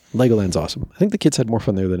Legoland's awesome. I think the kids had more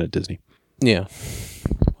fun there than at Disney. Yeah.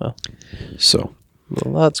 Well,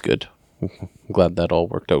 that's good. I'm glad that all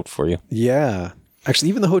worked out for you. Yeah. Actually,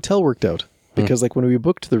 even the hotel worked out. Because like when we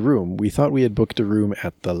booked the room, we thought we had booked a room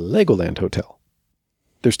at the Legoland Hotel.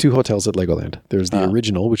 There's 2 hotels at Legoland. There's the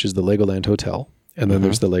original, which is the Legoland Hotel. And then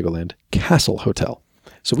there's the Legoland Castle Hotel.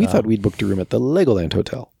 So we thought we'd booked a room at the Legoland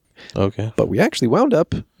Hotel. Okay. But we actually wound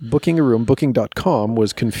up booking a room. Booking.com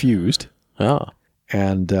was confused. Ah.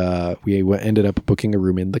 And we ended up booking a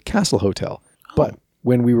room in the Castle Hotel. But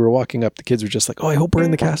when we were walking up, the kids were just like, oh, I hope we're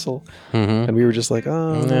in the castle. And we were just like,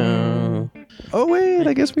 oh, no. Oh, wait,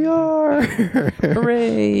 I guess we are.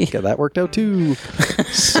 Hooray. Yeah, that worked out too.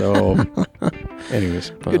 So,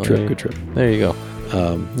 anyways, good trip. There you go.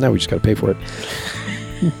 Now we just got to pay for it.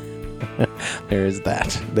 There is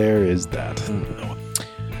that. There is that.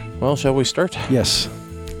 Well, shall we start? Yes.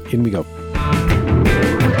 In we go.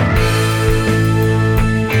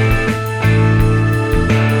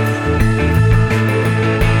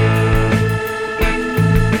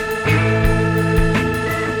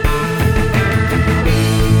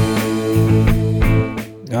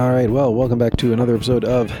 All right, well, welcome back to another episode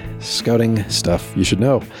of Scouting Stuff You Should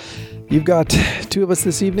Know. You've got 2 of us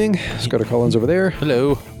this evening. Scouter Collins over there.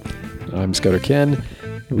 Hello. I'm Scouter Ken.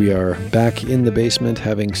 We are back in the basement,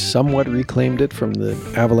 having somewhat reclaimed it from the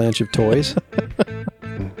avalanche of toys.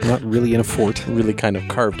 Not really in a fort. Really kind of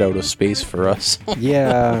carved out a space for us.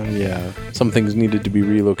 Yeah. Some things needed to be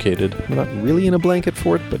relocated. We're not really in a blanket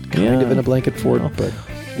fort, but kind of in a blanket fort. Well, but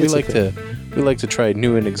we like to try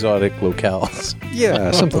new and exotic locales.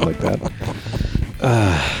 Yeah, something like that.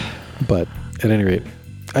 But at any rate,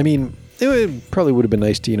 I mean, it probably would have been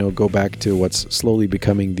nice to, go back to what's slowly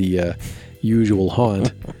becoming the usual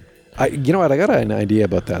haunt. You know what? I got an idea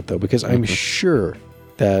about that, though, because I'm sure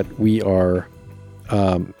that we are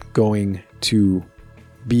going to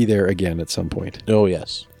be there again at some point. Oh,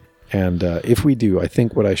 yes. And if we do, I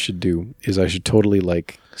think what I should do is I should totally,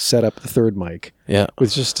 set up the third mic. Yeah.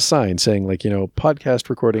 With just a sign saying, podcast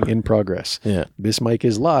recording in progress. Yeah. This mic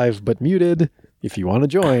is live, but muted. If you want to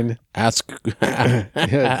join, ask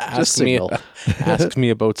just me signal. Ask me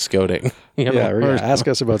about scouting. Ask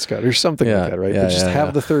us about Scott or something like that, right? But just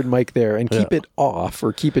have the third mic there and keep it off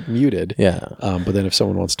or keep it muted. Yeah. But then if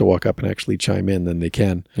someone wants to walk up and actually chime in, then they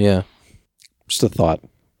can. Yeah. Just a thought.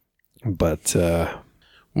 But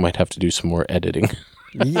we might have to do some more editing.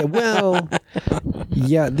 Yeah, well,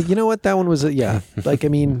 yeah, you know what? That one was,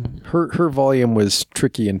 her volume was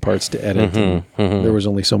tricky in parts to edit. There was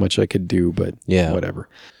only so much I could do, but whatever.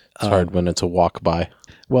 It's hard when it's a walk by.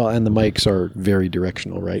 Well, and the mics are very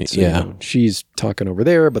directional, right? So, she's talking over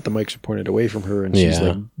there, but the mics are pointed away from her, and she's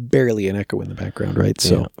barely an echo in the background, right?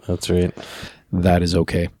 So that's right. That is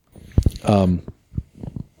okay.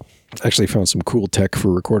 Actually found some cool tech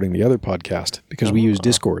for recording the other podcast because we use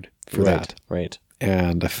Discord for that. Right.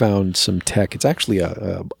 And I found some tech. It's actually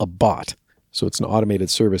a bot. So it's an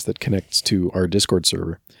automated service that connects to our Discord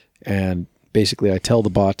server. And basically I tell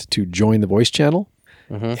the bot to join the voice channel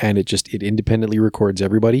and it independently records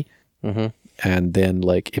everybody. And then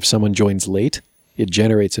if someone joins late, it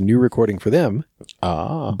generates a new recording for them.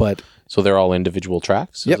 But so they're all individual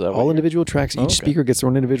tracks? Yep, all individual tracks. Each speaker gets their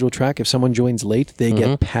own individual track. If someone joins late, they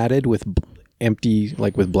get padded with empty,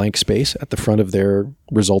 with blank space at the front of their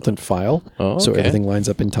resultant file. So everything lines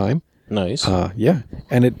up in time. Nice. Yeah.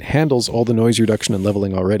 And it handles all the noise reduction and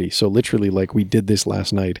leveling already. So literally, we did this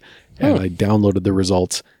last night and I downloaded the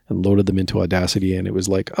results and loaded them into Audacity and it was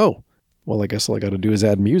well, I guess all I got to do is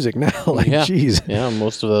add music now. Geez. Yeah,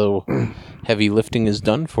 most of the heavy lifting is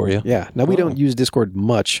done for you. Yeah. Now, we don't use Discord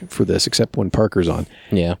much for this, except when Parker's on.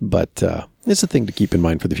 Yeah. But it's a thing to keep in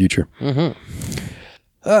mind for the future. What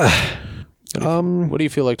do you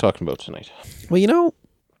feel like talking about tonight? Well,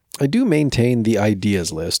 I do maintain the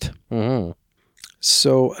ideas list.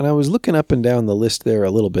 So, and I was looking up and down the list there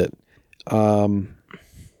a little bit.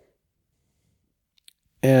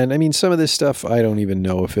 And I mean, some of this stuff, I don't even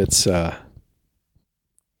know if it's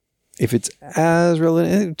as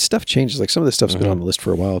relevant. Stuff changes. Some of this stuff's been on the list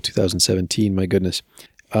for a while. 2017, my goodness.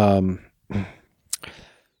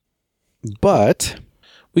 But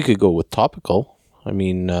we could go with topical. I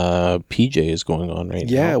mean, PJ is going on right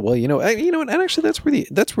now. Yeah, well, and actually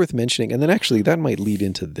that's worth mentioning. And then actually that might lead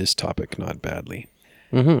into this topic not badly.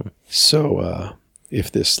 So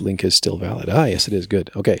if this link is still valid. Yes, it is.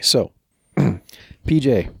 Good. Okay, so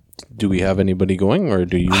PJ. Do we have anybody going, or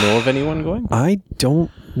do you know of anyone going? I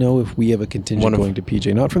don't know if we have a contingent going to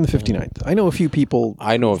PJ, not from the 59th. I know a few people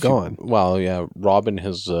gone. Well, yeah, Robin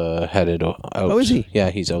has headed out. Oh, is he?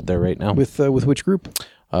 Yeah, he's out there right now. With which group?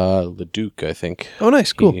 The Duke, I think. Oh,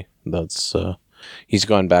 nice. Cool. That's he's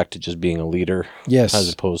gone back to just being a leader. Yes.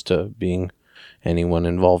 As opposed to being anyone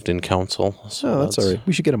involved in council. So that's all right.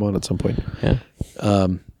 We should get him on at some point. Yeah.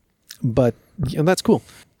 But that's cool.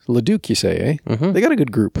 Leduc, you say, eh? Mm-hmm. They got a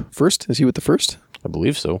good group. First? Is he with the first? I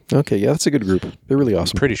believe so. Okay, yeah, that's a good group. They're really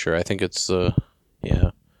awesome. Pretty sure. I think it's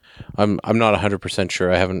yeah. I'm not 100%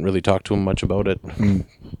 sure. I haven't really talked to him much about it.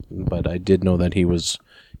 But I did know that he was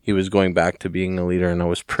going back to being a leader, and I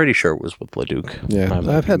was pretty sure it was with Leduc. Yeah,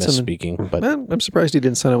 I've had some speaking, but I'm surprised he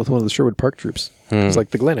didn't sign up with one of the Sherwood Park troops. It's like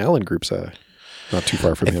the Glen Allen group's not too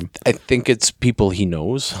far from him. I think it's people he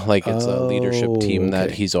knows. Like it's a leadership team that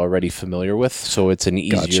okay. he's already familiar with, so it's an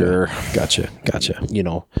easier, Gotcha.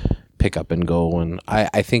 pick up and go. And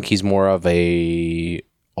I think he's more of a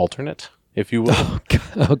alternate, if you will.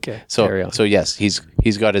 Okay. So yes, he's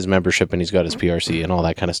got his membership and he's got his PRC and all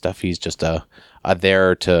that kind of stuff. He's just a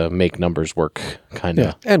there to make numbers work kind of.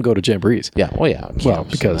 Yeah, and go to jamborees. Yeah. Oh yeah. Well,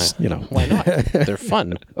 because why not? They're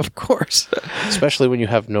fun, of course. especially when you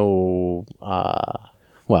have no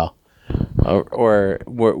or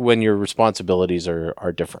when your responsibilities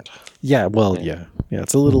are different. Yeah. Well, yeah.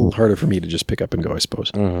 It's a little harder for me to just pick up and go, I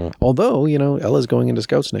suppose. Although Ella's going into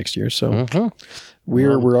Scouts next year, so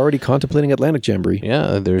we're already contemplating Atlantic Jamboree.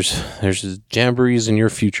 Yeah. There's jamborees in your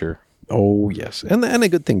future. Oh yes, and a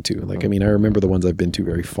good thing too. Like I remember the ones I've been to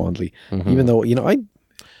very fondly. Even though I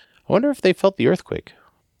wonder if they felt the earthquake.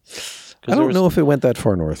 I don't know if it went that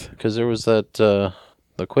far north. Because there was that the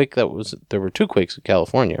quake there were two quakes in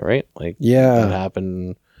California, right? Like yeah, that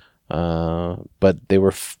happened. But they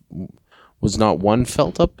were was not one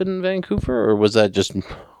felt up in Vancouver, or was that just?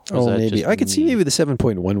 Maybe I could see maybe the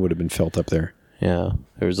 7.1 would have been felt up there. Yeah,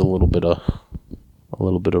 there was a little bit of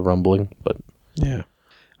rumbling, but yeah.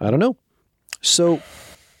 I don't know. So,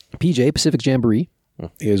 PJ, Pacific Jamboree,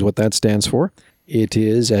 is what that stands for. It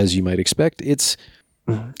is, as you might expect, it's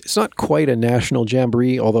not quite a national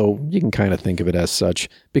jamboree, although you can kind of think of it as such,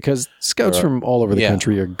 because scouts from all over the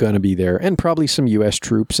country are going to be there, and probably some U.S.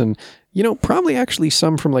 troops, and, probably actually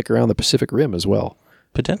some from like around the Pacific Rim as well.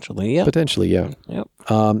 Potentially, yeah. Yep.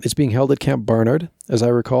 It's being held at Camp Barnard, as I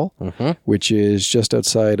recall, which is just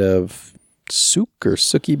outside of Sook or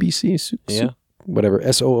Sooke, BC. Sook, whatever,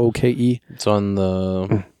 Sooke. It's on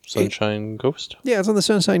the Sunshine Coast. Yeah, it's on the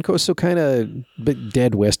Sunshine Coast, so kind of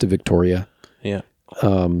dead west of Victoria. Yeah.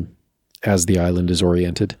 As the island is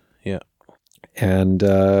oriented. Yeah. And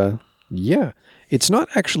it's not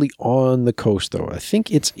actually on the coast though. I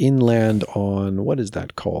think it's inland on, what is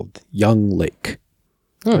that called? Young Lake,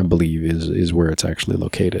 I believe is where it's actually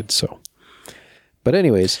located. So. But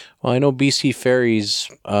anyways. Well, I know BC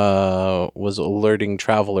Ferries was alerting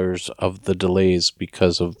travelers of the delays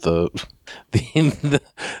because of that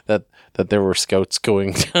there were scouts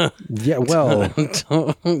going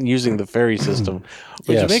using the ferry system,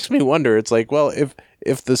 which makes me wonder. It's like, well,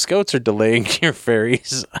 if the scouts are delaying your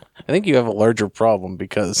ferries, I think you have a larger problem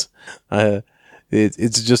because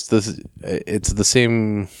it's just it's the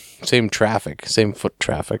same traffic, same foot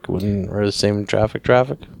traffic, or the same traffic.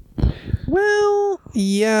 Well,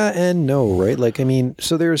 yeah and no, right? Like,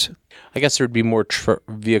 so there's... I guess there'd be more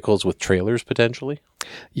vehicles with trailers, potentially.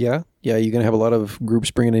 Yeah, you're going to have a lot of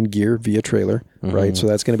groups bringing in gear via trailer, right? So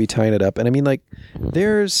that's going to be tying it up. And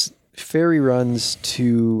there's ferry runs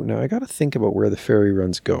to... Now, I got to think about where the ferry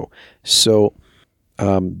runs go. So,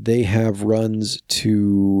 they have runs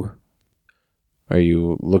to... Are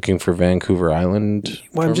you looking for Vancouver Island?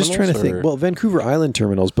 Well, I'm just trying to think. Well, Vancouver Island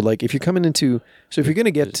terminals, but like if you're coming into, so if you're going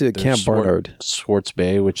to get to Camp Barnard, Swartz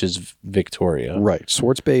Bay, which is Victoria, right?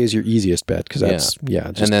 Swartz Bay is your easiest bet because that's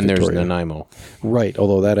just and then Victoria. There's Nanaimo, right?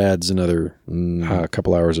 Although that adds another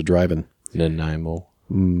couple hours of driving. Nanaimo,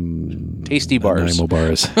 tasty bars, Nanaimo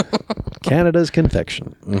bars, Canada's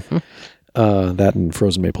confection. That and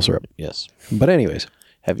frozen maple syrup. Yes, but anyways,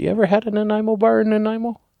 have you ever had a Nanaimo bar in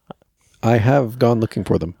Nanaimo? I have gone looking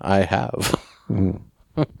for them. I have.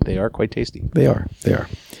 They are quite tasty. They are. Yeah.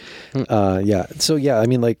 So yeah,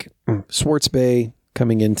 like Swartz Bay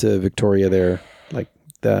coming into Victoria there, like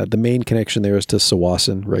the main connection there is to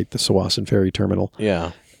Tsawwassen, right? The Tsawwassen ferry terminal.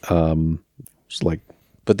 Yeah. It's like,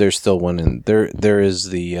 but there's still one in there. There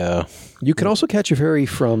is the. You can also catch a ferry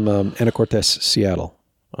from Anacortes, Seattle.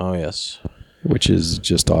 Oh yes. Which is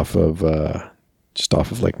just off of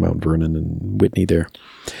like Mount Vernon and Whitney there.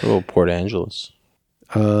 Oh, Port Angeles.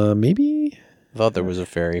 Maybe. I thought there was a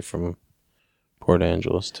ferry from Port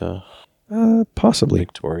Angeles to possibly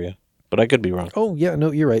Victoria, but I could be wrong. Oh yeah,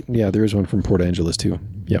 no, you're right. Yeah, there is one from Port Angeles too.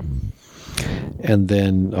 Yeah. And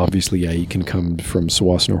then obviously, you can come from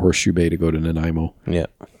Tsawwassen or Horseshoe Bay to go to Nanaimo. Yeah.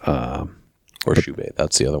 Or Shubei.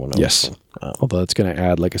 That's the other one. Yes. Although it's going to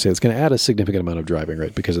add, like I say, it's going to add a significant amount of driving,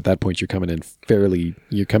 right? Because at that point you're coming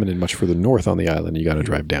in much further north on the island. You got to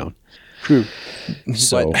drive down. True.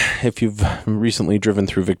 So but if you've recently driven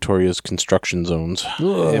through Victoria's construction zones,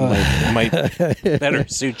 it might better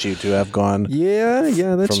suit you to have gone.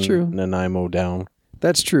 Yeah, that's from true. Nanaimo down.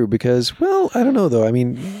 That's true because, well, I don't know though. I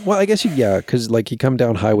mean, well, I guess because like you come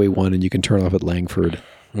down Highway 1 and you can turn off at Langford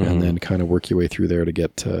and then kind of work your way through there to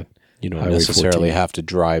get to. You don't Highway necessarily 14. have to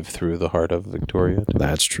drive through the heart of Victoria.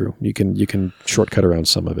 That's true. You can shortcut around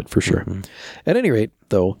some of it for sure. At any rate,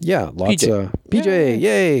 though, yeah, lots PJ. of PJ,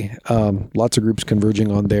 yay! Lots of groups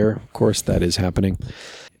converging on there. Of course, that is happening.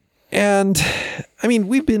 And I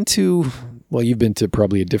mean, you've been to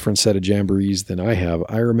probably a different set of jamborees than I have.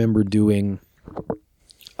 I remember doing.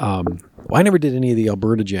 I never did any of the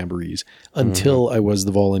Alberta jamborees until I was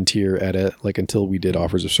the volunteer until we did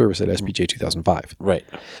offers of service at SPJ 2005. Right.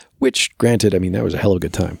 Which, granted, I mean that was a hell of a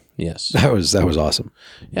good time. Yes. That was awesome.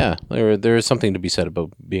 Yeah, there is something to be said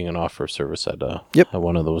about being an offer of service at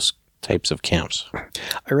one of those types of camps.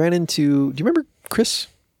 I ran into. Do you remember Chris?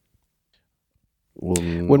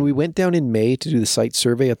 When we went down in May to do the site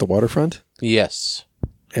survey at the waterfront? Yes.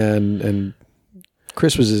 And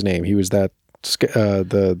Chris was his name. He was the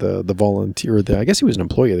volunteer. I guess he was an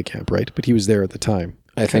employee of the camp, right? But he was there at the time.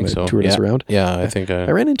 I think so. Toured us around. Yeah, I think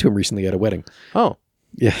I ran into him recently at a wedding. Oh,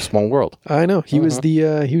 yeah, small world. I know. He was he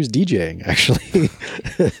was DJing actually.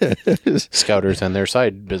 Scouters and their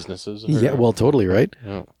side businesses. Yeah, well, totally right.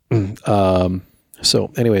 Yeah.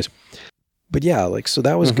 So, anyways, but yeah, so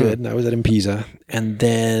that was good. And I was at Impisa, and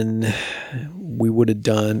then we would have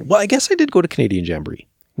done. Well, I guess I did go to Canadian Jamboree,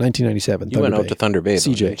 1997. You went out to Thunder Bay,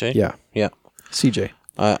 CJ. Didn't you? Yeah. CJ.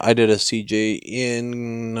 I did a CJ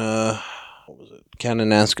in what was it?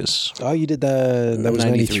 Kananaskis. Oh, you did that. That was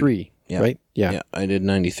 93. Yeah. Right? Yeah, I did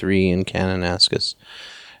 93 in Kananaskis.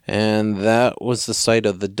 And that was the site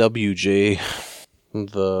of the WJ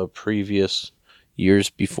the previous years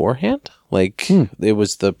beforehand. It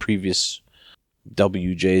was the previous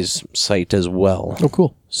WJ's site as well. Oh,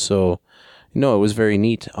 cool. So, it was very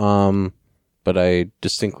neat. But I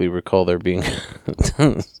distinctly recall there being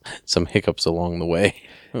some hiccups along the way.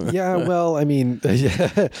 Yeah, well, I mean,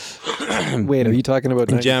 wait, are you talking about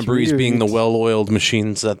jamborees being the well-oiled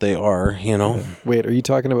machines that they are, Wait, are you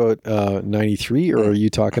talking about 93 or are you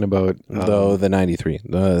talking about the 93?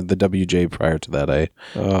 The WJ prior to that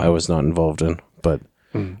I was not involved in, but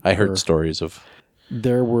I heard stories of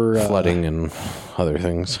there were flooding and other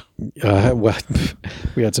things. Well,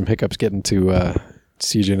 we had some hiccups getting to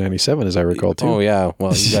CJ 97, as I recall, too. Oh, yeah.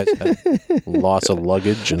 Well, you guys had loss of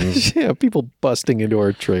luggage and... Yeah, people busting into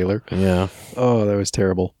our trailer. Yeah. Oh, that was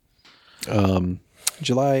terrible.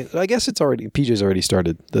 July, I guess PJ's already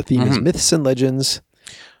started. The theme is Myths and Legends.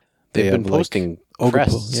 They've been posting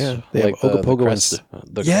crests. Yeah, they have Ogopogo crest,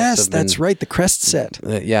 yes, that's right. The crest set.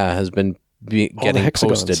 Has been getting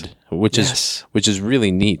posted, which is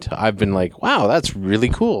really neat. I've been like, wow, that's really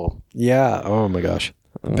cool. Yeah. Oh, my gosh.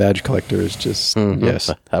 Badge collector is just,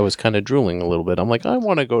 yes. I was kind of drooling a little bit. I'm like, I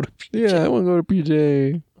want to go to PJ. Yeah, I want to go to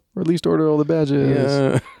PJ. Or at least order all the badges.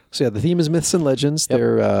 Yeah. So, the theme is Myths and Legends.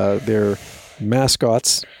 Yep. Their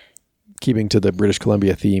mascots, keeping to the British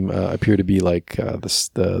Columbia theme, appear to be like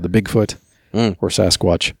the Bigfoot or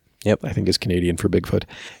Sasquatch. Yep. I think is Canadian for Bigfoot.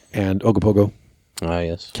 And Ogopogo. Ah,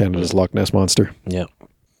 yes. Canada's Loch Ness Monster. Yep.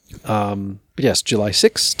 But yes, July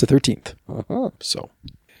 6th to 13th. So,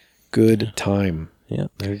 good time. Yeah,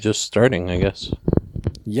 they're just starting, I guess.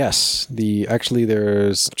 Yes,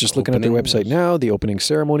 there's just looking at their website now, the opening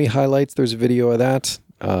ceremony highlights. There's a video of that.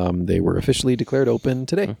 They were officially declared open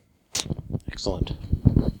today. Excellent.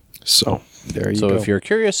 So, there you go. So, if you're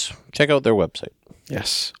curious, check out their website.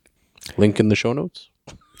 Yes. Link in the show notes?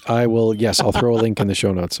 I will, yes, I'll throw a link in the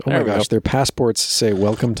show notes. Oh my gosh, their passports say,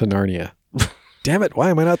 "Welcome to Narnia." Damn it! Why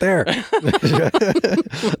am I not there?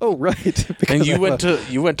 Oh, right. And you went to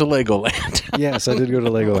Legoland. Yes, I did go to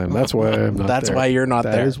Legoland. That's why I'm not there. That's why you're not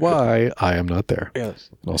there. That is why I am not there. Yes.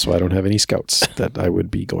 Also, I don't have any scouts that I would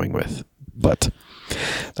be going with. But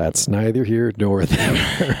that's neither here nor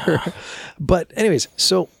there. But anyways,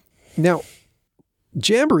 so now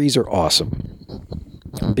jamborees are awesome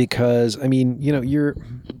because, I mean,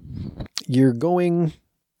 you're going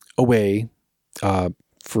away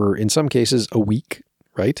for, in some cases, a week,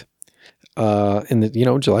 right? In the,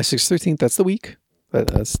 July 6th, 13th, that's the week.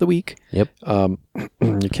 That's the week. Yep.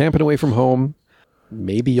 You're camping away from home.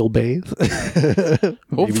 Maybe you'll bathe.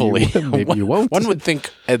 Hopefully. Maybe you won't. One would think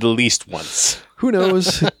at least once. Who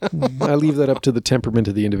knows? I leave that up to the temperament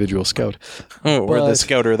of the individual scout. Or the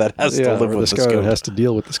scouter that has to live with the scout. Has to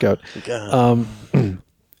deal with the scout.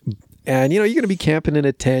 And, you're going to be camping in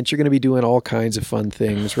a tent. You're going to be doing all kinds of fun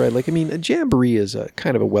things, right? Like, I mean, a jamboree is a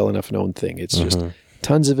kind of a well enough known thing. It's just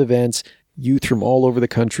tons of events, youth from all over the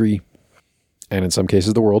country, and in some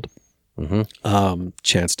cases the world.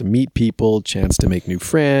 Chance to meet people, chance to make new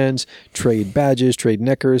friends, trade badges, trade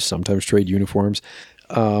neckers, sometimes trade uniforms.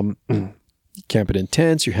 Camping in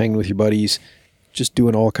tents, you're hanging with your buddies, just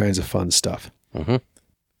doing all kinds of fun stuff. You're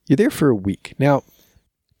there for a week. Now,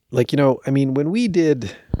 like, I mean, when we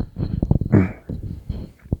did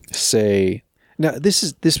say, now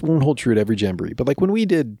this won't hold true at every jamboree, but like when we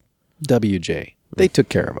did WJ, they took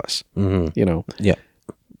care of us, Yeah.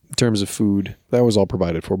 in terms of food, that was all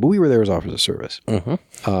provided for, but we were there as offers of service.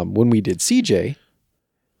 When we did CJ,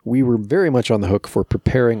 we were very much on the hook for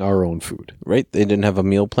preparing our own food. Right? They didn't have a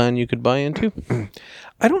meal plan you could buy into?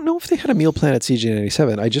 I don't know if they had a meal plan at CJ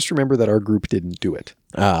 97. I just remember that our group didn't do it.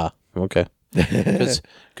 Ah, okay.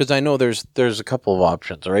 Because I know there's a couple of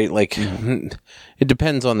options, right? Like, it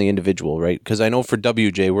depends on the individual, right? Because I know for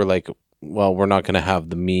WJ, we're like, well, we're not going to have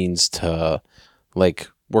the means to, like,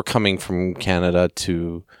 we're coming from Canada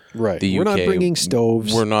to the UK. We're not bringing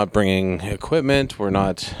stoves. We're not bringing equipment. We're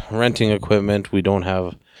not renting equipment. We don't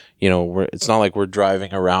have, it's not like we're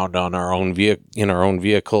driving around on our own in our own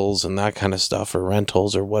vehicles and that kind of stuff, or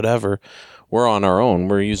rentals or whatever. We're on our own.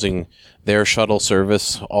 We're using their shuttle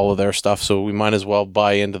service, all of their stuff. So we might as well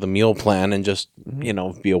buy into the meal plan and just,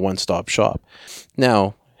 be a one-stop shop.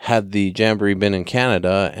 Now, had the jamboree been in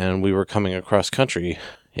Canada and we were coming across country,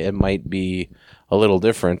 it might be a little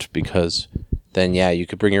different, because then, you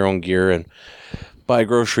could bring your own gear and buy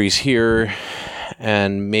groceries here.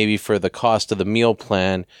 And maybe for the cost of the meal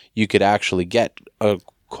plan, you could actually get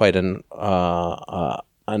quite a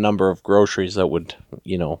number of groceries that would,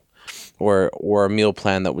 or a meal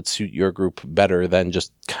plan that would suit your group better than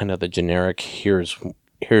just kind of the generic, here's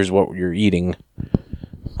what you're eating,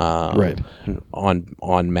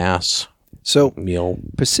 on mass. So meal.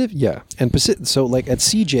 So like at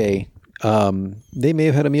CJ, they may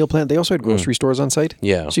have had a meal plan. They also had grocery stores on site.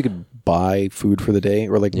 Yeah. So you could buy food for the day,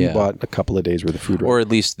 or like we bought a couple of days worth of food. Or at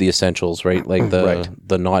least the essentials, right? Like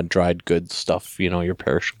the not dried goods stuff, your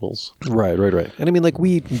perishables. Right. And I mean, like,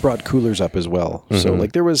 we brought coolers up as well. So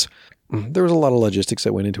like there was a lot of logistics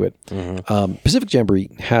that went into it. Pacific Jamboree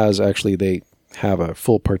they have a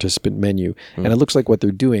full participant menu, and it looks like what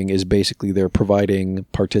they're doing is basically they're providing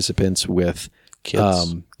participants with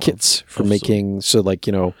kits for making. So like,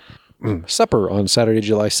 supper on Saturday,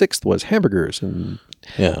 July 6th was hamburgers, and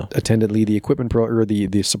attendantly the equipment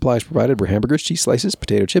the supplies provided were hamburgers, cheese slices,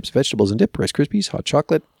 potato chips, vegetables and dip, Rice Krispies, hot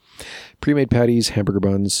chocolate, pre-made patties, hamburger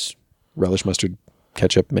buns, relish mustard,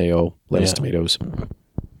 ketchup, mayo, lettuce, tomatoes,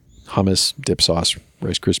 hummus, dip sauce,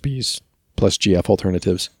 Rice Krispies, plus GF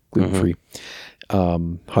alternatives, gluten-free,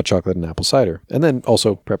 hot chocolate and apple cider, and then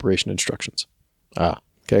also preparation instructions.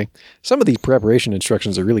 Okay. Some of these preparation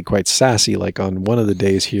instructions are really quite sassy. Like on one of the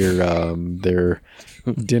days here, their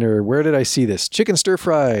dinner, where did I see this? Chicken stir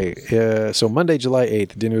fry. So Monday, July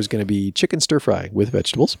 8th, dinner is going to be chicken stir fry with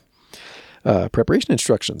vegetables. Preparation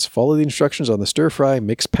instructions. Follow the instructions on the stir fry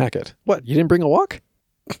mix packet. What? You didn't bring a wok?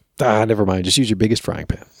 Never mind. Just use your biggest frying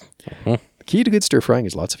pan. The key to good stir frying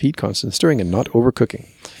is lots of heat, constant stirring, and not overcooking.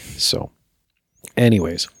 So,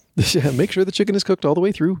 anyways, make sure the chicken is cooked all the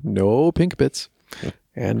way through. No pink bits.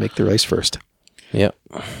 And make the rice first. Yeah.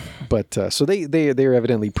 But so they're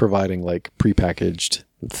evidently providing like prepackaged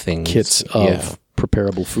things, kits of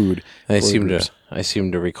preparable food. I seem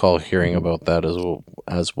to recall hearing about that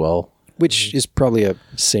as well. Which is probably a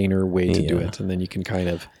saner way to do it. And then you can kind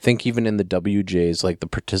of I think even in the WJs, like the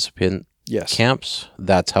participant camps,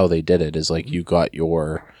 that's how they did it, is like you got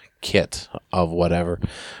your kit of whatever.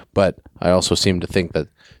 But I also seem to think that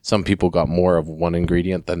some people got more of one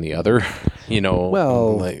ingredient than the other,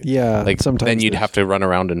 Well, like sometimes then you'd have to run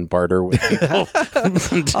around and barter with people.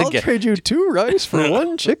 I'll trade you 2 rice for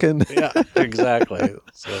 1 chicken. Yeah, exactly.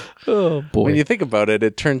 So, oh boy! When you think about it,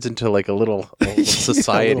 it turns into like a little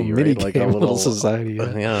society, a right? Like a little society.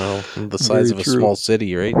 The size of a small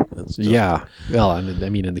city, right? Well, I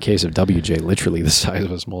mean, in the case of WJ, literally the size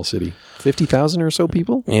of a small city. 50,000 or so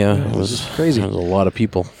people. Yeah, it was crazy. It was a lot of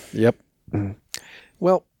people. Yep.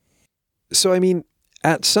 Well, so I mean,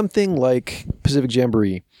 at something like Pacific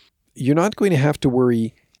Jamboree, you're not going to have to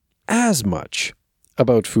worry as much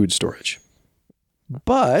about food storage.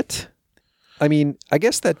 But, I mean, I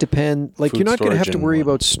guess that depends. Like, you're not going to have to worry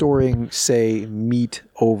about storing, say, meat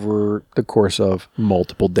over the course of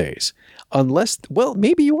multiple days. Unless, well,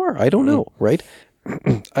 maybe you are. I don't know, right?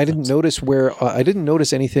 I didn't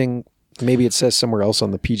notice anything. Maybe it says somewhere else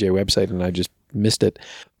on the PJ website and I just missed it.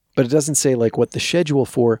 but it doesn't say like what the schedule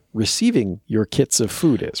for receiving your kits of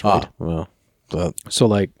food is, right? Well, So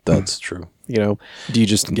like that's true. You know, do you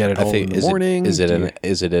just get it all in the morning? Is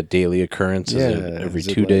it a daily occurance? Yeah, Is it every is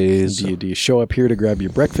it 2 like, days? Do you show up here to grab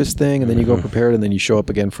your breakfast thing and then you go prepare it and then you show up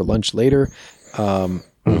again for lunch later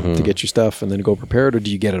to get your stuff and then go prepare it? Or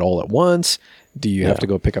do you get it all at once? Do you have to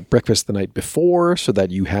go pick up breakfast the night before so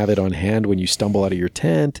that you have it on hand when you stumble out of your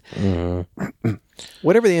tent?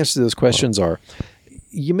 Whatever the answer to those questions are,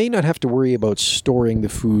 you may not have to worry about storing the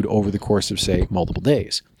food over the course of, say, multiple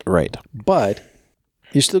days. Right. But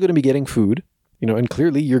you're still going to be getting food, you know, and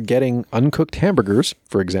clearly you're getting uncooked hamburgers,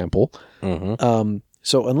 for example.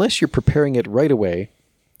 So unless you're preparing it right away,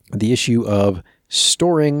 the issue of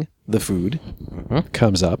storing the food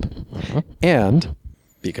comes up. And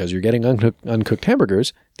because you're getting uncooked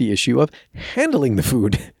hamburgers, the issue of handling the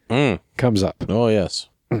food comes up. Oh, yes.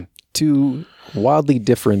 Two wildly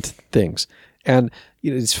different things. And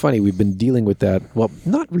you know, it's funny, we've been dealing with that, well,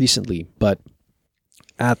 not recently, but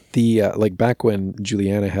at the, like back when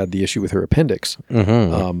Juliana had the issue with her appendix,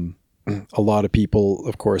 a lot of people,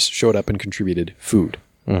 of course, showed up and contributed food,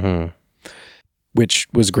 which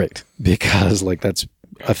was great because like that's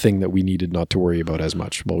a thing that we needed not to worry about as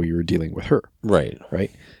much while we were dealing with her. Right.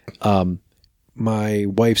 Right. My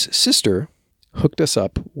wife's sister hooked us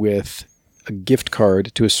up with a gift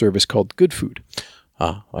card to a service called Good Food.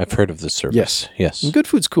 I've heard of this service. Yes. Yes. And Good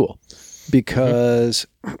Food's cool because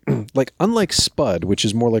like unlike Spud, which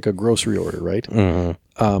is more like a grocery order, right?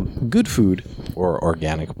 Good Food Or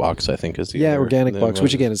Organic Box, I think is the other. Organic Box,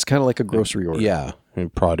 which again is kind of like a grocery order. Yeah.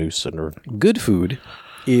 And produce and Good Food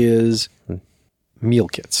is meal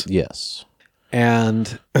kits. yes.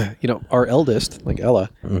 And, you know, our eldest, like Ella,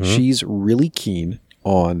 she's really keen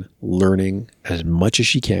on learning as much as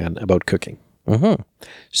she can about cooking.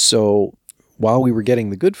 So while we were getting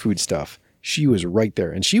the Good Food stuff, she was right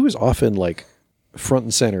there. And she was often like front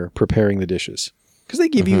and center preparing the dishes. Because they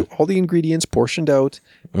give you all the ingredients portioned out.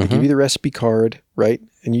 They give you the recipe card, right?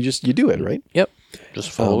 And you do it, right? Yep.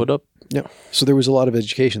 Just follow it up. Yeah. So there was a lot of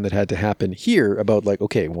education that had to happen here about like,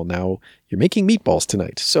 okay, well now you're making meatballs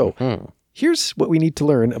tonight. So here's what we need to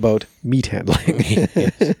learn about meat handling.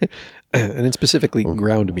 And then specifically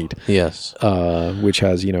ground meat. Yes. Which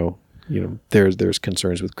has, you know, there's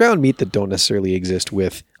concerns with ground meat that don't necessarily exist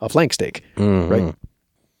with a flank steak, right?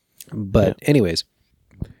 But anyways,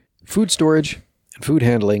 food storage and food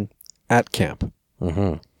handling at camp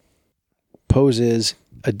poses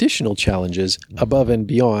additional challenges above and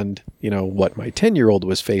beyond, you know, what my 10-year-old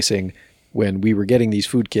was facing when we were getting these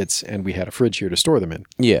food kits and we had a fridge here to store them in.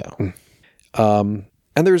 Yeah. And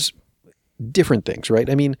there's different things, right?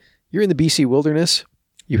 I mean, you're in the BC wilderness.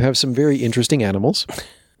 You have some very interesting animals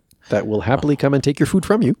that will happily come and take your food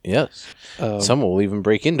from you. Yes. Some will even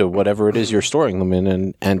break into whatever it is you're storing them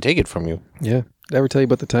in and take it from you. Yeah. Did I ever tell you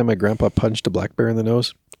about the time my grandpa punched a black bear in the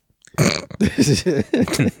nose?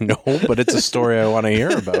 No, but it's a story I want to hear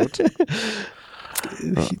about.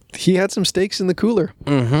 He had some steaks in the cooler.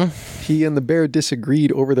 He and the bear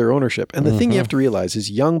disagreed over their ownership. And the thing you have to realize is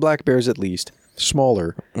young black bears, at least,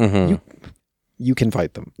 smaller, you can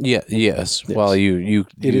fight them. Yeah. Yes. Well, it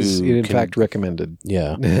is in fact recommended.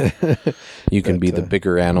 Yeah. You can be the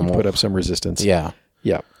bigger animal. Put up some resistance. Yeah.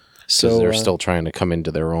 Yeah. So they're still trying to come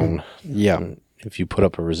into their own. Yeah. And if you put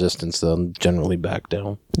up a resistance, they'll generally back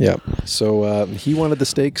down. Yeah. So he wanted the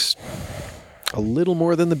steaks a little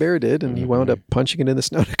more than the bear did, and he wound up punching it in the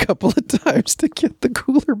snout a couple of times to get the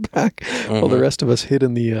cooler back while the rest of us hid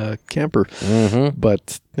in the camper.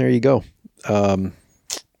 But there you go.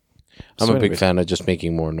 I'm a big fan of just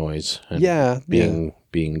making more noise. And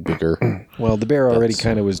being bigger. Well, the bear already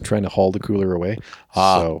kind of was trying to haul the cooler away.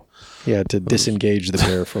 So he had to disengage the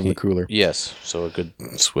bear from the cooler. Yes. So a good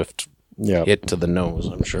swift hit to the nose,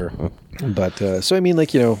 I'm sure. But so, I mean,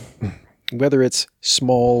 like, you know, whether it's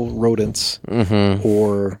small rodents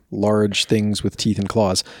or large things with teeth and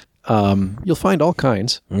claws, you'll find all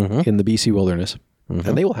kinds in the BC wilderness,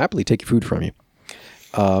 and they will happily take your food from you.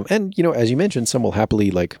 And, you know, as you mentioned, some will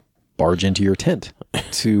happily like barge into your tent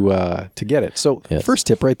to get it. So first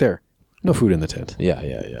tip right there, no food in the tent.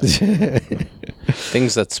 Yeah.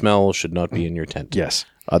 Things that smell should not be in your tent. Yes.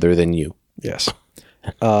 Other than you. Yes.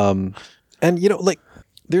 And, you know, like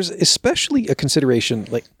there's especially a consideration,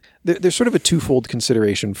 like there's sort of a twofold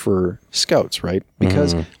consideration for scouts, right?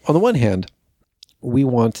 Because on the one hand, we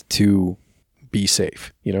want to be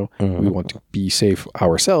safe, you know, we want to be safe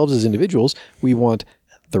ourselves as individuals. We want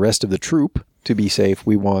the rest of the troop to be safe.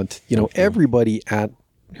 We want, you know, everybody at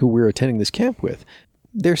who we're attending this camp with,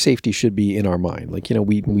 their safety should be in our mind. Like, you know,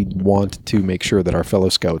 we want to make sure that our fellow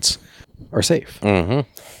scouts are safe.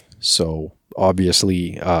 So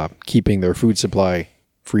obviously, keeping their food supply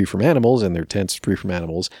free from animals and their tents free from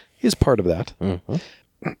animals is part of that.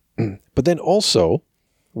 Mm-hmm. But then also,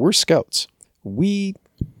 we're scouts. We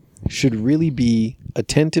should really be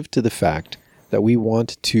attentive to the fact that we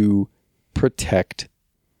want to protect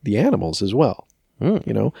the animals as well.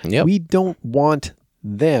 You know, we don't want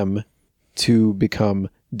them to become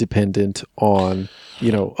dependent on,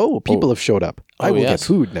 you know, people have showed up. I will get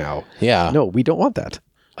food now. Yeah. No, we don't want that.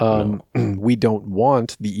 We don't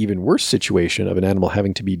want the even worse situation of an animal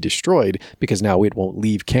having to be destroyed because now it won't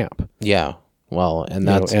leave camp. Yeah. Well, and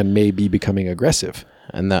that's and may be becoming aggressive.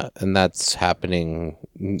 And that's happening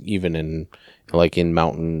even in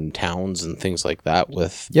mountain towns and things like that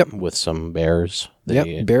with some bears.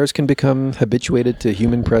 Bears can become habituated to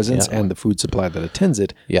human presence and the food supply that attends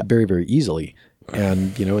it very, very easily.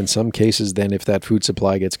 And, you know, in some cases, then if that food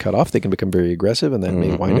supply gets cut off, they can become very aggressive and that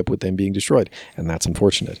may wind up with them being destroyed. And that's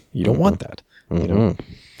unfortunate. You don't want that, you know.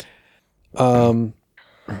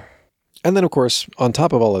 And then, of course, on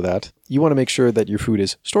top of all of that, you want to make sure that your food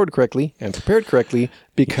is stored correctly and prepared correctly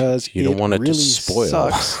because you don't want it really to spoil.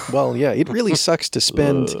 Sucks. Well, yeah, it really sucks to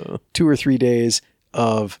spend 2 or 3 days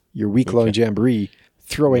of your week-long jamboree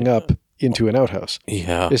throwing up into an outhouse.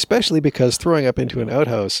 Yeah. Especially because throwing up into an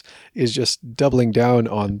outhouse is just doubling down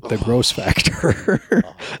on the gross factor.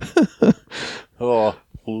 Yeah,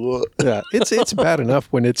 it's bad enough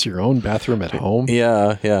when it's your own bathroom at home.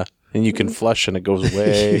 Yeah, yeah. And you can flush and it goes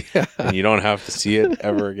away and you don't have to see it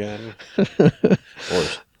ever again.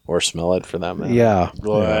 Or smell it for that matter. Yeah,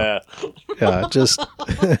 just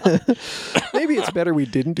maybe it's better we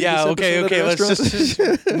didn't do this okay, let's just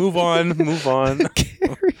move on.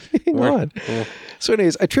 Carrying on. So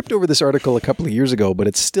anyways, I tripped over this article a couple of years ago, but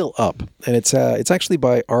it's still up. And it's actually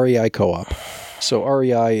by REI Co-op. So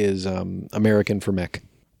REI is American for mech.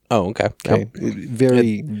 Oh, okay. Yep.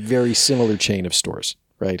 Very, very similar chain of stores,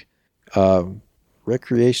 right?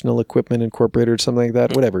 Recreational Equipment Incorporated or something like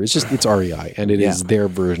that. Whatever. It's REI, and it is their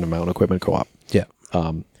version of Mountain Equipment Co-op. Yeah.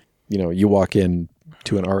 You know, you walk in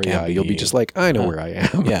to an REI, you'll be just like, I know where I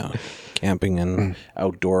am. Yeah. Camping and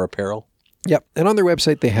outdoor apparel. Yep. And on their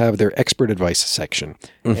website, they have their expert advice section.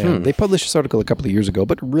 And they published this article a couple of years ago,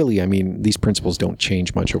 but really, I mean, these principles don't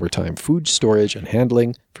change much over time. Food storage and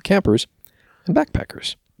handling for campers and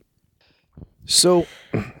backpackers. So,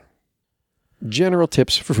 general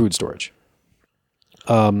tips for food storage.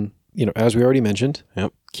 You know, as we already mentioned,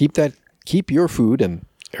 keep your food and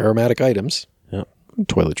aromatic items,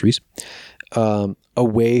 toiletries,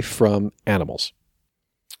 away from animals.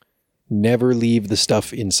 Never leave the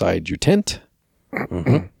stuff inside your tent.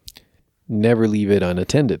 Never leave it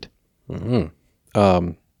unattended.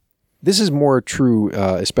 This is more true,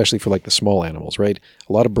 especially for like the small animals, right?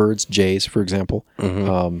 A lot of birds, jays, for example,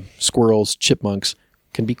 squirrels, chipmunks,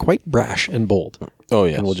 can be quite brash and bold. Oh,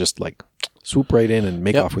 yeah. And will just like swoop right in and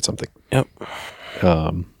make off with something. Yep.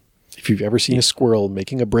 If you've ever seen a squirrel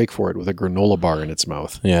making a break for it with a granola bar in its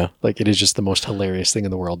mouth, like it is just the most hilarious thing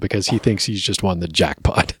in the world because he thinks he's just won the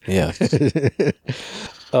jackpot. Yeah.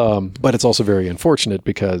 But it's also very unfortunate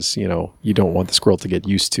because, you know, you don't want the squirrel to get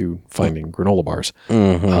used to finding granola bars.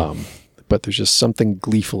 But there's just something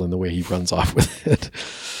gleeful in the way he runs off with it.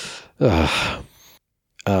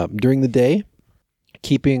 During the day,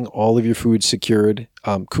 keeping all of your food secured.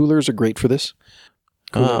 Coolers are great for this.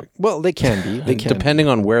 Well, they can be. They can depending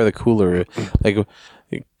on where the cooler, like,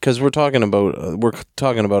 because we're talking about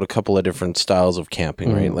a couple of different styles of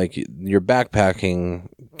camping, right? Like your backpacking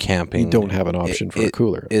camping, you don't have an option for a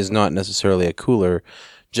cooler. Is not necessarily a cooler.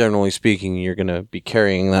 Generally speaking, you're going to be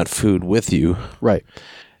carrying that food with you, right?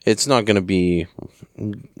 It's not going to be.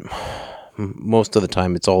 Most of the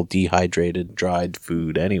time, it's all dehydrated, dried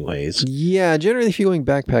food, anyways. Yeah, generally, if you're going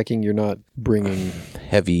backpacking, you're not bringing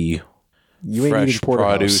heavy. You ain't fresh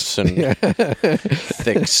produce and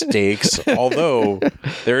thick steaks. Although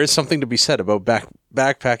there is something to be said about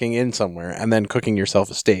backpacking in somewhere and then cooking yourself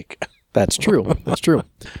a steak. That's true. That's true.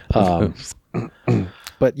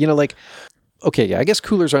 But you know, like, okay, yeah, I guess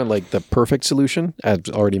coolers aren't like the perfect solution, as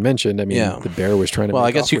already mentioned. I mean, the bear was trying to. Well, I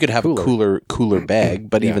guess you could have a cooler bag,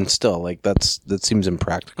 but even still, like that seems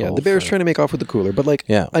impractical. Yeah, the bear's trying to make off with the cooler, but like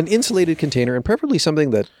an insulated container, and preferably something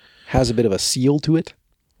that has a bit of a seal to it.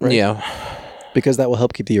 Right? Yeah. Because that will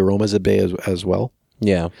help keep the aromas at bay as well.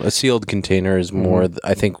 Yeah. A sealed container is more,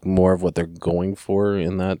 I think, more of what they're going for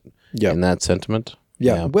in that sentiment.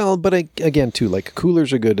 Yeah. Well, but again, too, like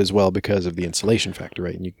coolers are good as well because of the insulation factor,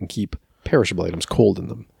 right? And you can keep perishable items cold in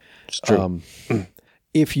them. It's true.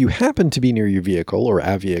 If you happen to be near your vehicle or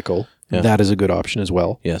a vehicle, that is a good option as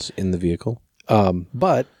well. Yes, in the vehicle.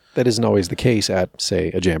 But that isn't always the case at, say,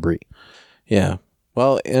 a jamboree. Yeah.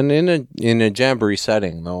 Well, and in a jamboree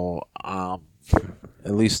setting, though, at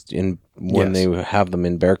least when they have them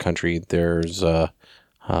in bear country, there's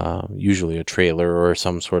usually a trailer or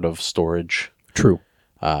some sort of storage. True.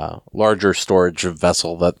 Larger storage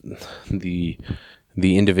vessel that the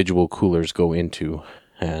individual coolers go into,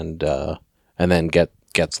 and then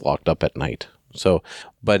gets locked up at night. So,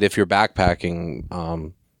 but if you're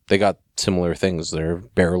backpacking, they got similar things. They're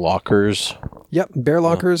bear lockers. Yep, bear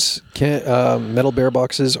lockers, metal bear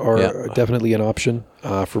boxes are definitely an option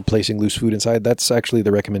for placing loose food inside. That's actually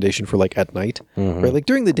the recommendation for like at night, right? Like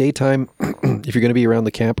during the daytime, if you're going to be around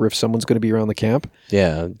the camp, or if someone's going to be around the camp,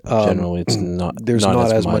 generally it's not. There's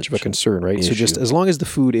not as much of a concern, right? So just as long as the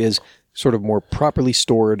food is sort of more properly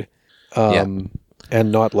stored, and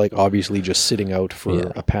not like obviously just sitting out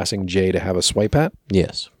for a passing jay to have a swipe at.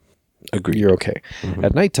 Yes. Agreed. You're okay.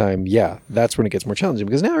 At nighttime, that's when it gets more challenging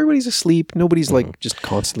because now everybody's asleep. Nobody's like just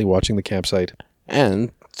constantly watching the campsite.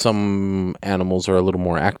 And some animals are a little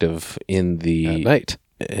more active at night.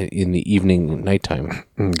 In the evening, nighttime.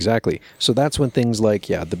 Exactly. So that's when things like,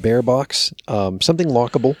 the bear box, something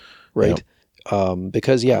lockable, right? Yep.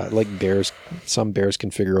 Because, like some bears can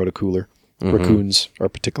figure out a cooler. Raccoons are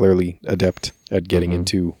particularly adept at getting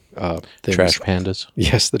into things. Trash pandas.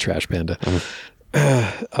 Yes, the trash panda.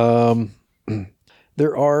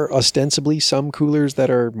 There are ostensibly some coolers that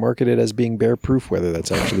are marketed as being bear proof. Whether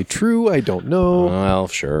that's actually true, I don't know. Well,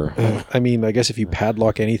 sure. I mean, I guess if you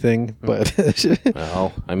padlock anything, but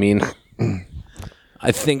well, I mean,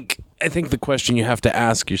 I think the question you have to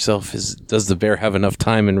ask yourself is, does the bear have enough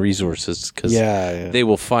time and resources? Because they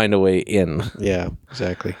will find a way in. Yeah,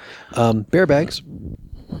 exactly. Bear bags.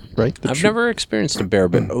 Right. I've never experienced a bear,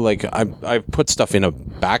 but like I've put stuff in a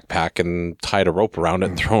backpack and tied a rope around it,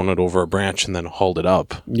 and thrown it over a branch, and then hauled it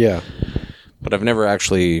up. Yeah. But I've never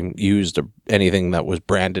actually used anything that was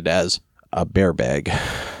branded as a bear bag.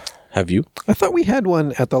 Have you? I thought we had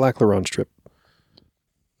one at the Lac La Ronge trip.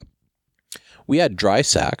 We had dry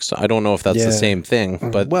sacks. I don't know if that's the same thing,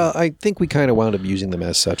 but I think we kind of wound up using them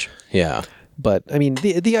as such. Yeah. But I mean,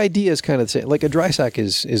 the idea is kind of the same. Like a dry sack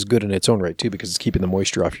is good in its own right too, because it's keeping the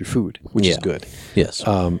moisture off your food, which is good. Yes.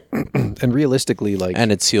 And realistically,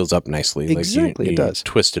 and it seals up nicely. Exactly, like it does.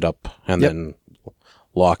 Twist it up and then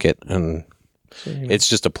lock it, and it's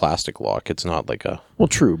just a plastic lock. It's not like a. Well,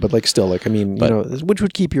 true, but like still, like I mean, which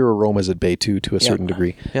would keep your aromas at bay too, to a certain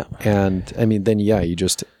degree. Yeah. And I mean, then you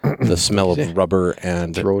just the smell of rubber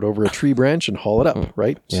and throw it over a tree branch and haul it up,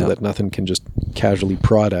 right? So that nothing can just casually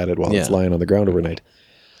prod at it while it's lying on the ground overnight.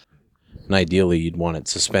 And ideally, you'd want it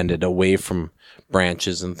suspended away from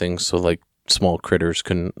branches and things, so like small critters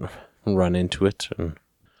couldn't run into it and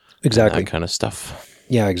that kind of stuff.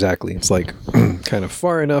 Yeah, exactly. It's like kind of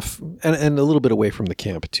far enough and a little bit away from the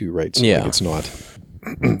camp too, right? So like it's not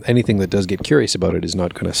anything that does get curious about it is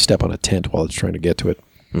not going to step on a tent while it's trying to get to it.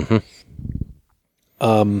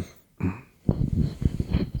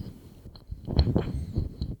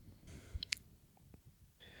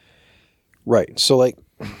 Right. So like,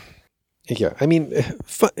 I mean,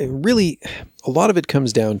 really a lot of it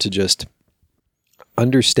comes down to just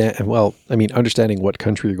understanding what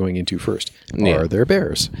country you're going into first. Are there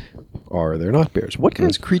bears? Are there not bears? What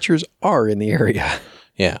kinds of creatures are in the area?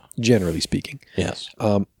 Yeah. Generally speaking. Yes.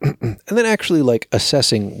 And then actually like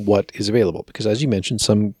assessing what is available. Because as you mentioned,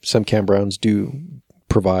 some campgrounds do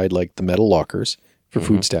provide like the metal lockers for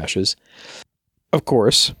food stashes. Of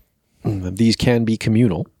course, these can be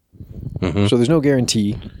communal. So there's no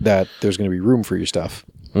guarantee that there's going to be room for your stuff.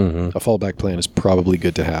 A fallback plan is probably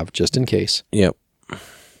good to have just in case. Yep.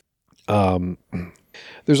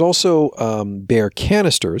 There's also bear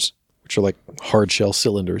canisters, which are like hard shell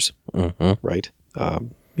cylinders, right?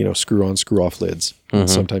 Screw on, screw off lids.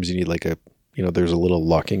 Sometimes you need like there's a little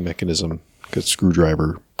locking mechanism, like a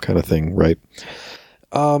screwdriver kind of thing, right?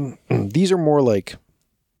 These are more like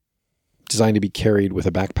designed to be carried with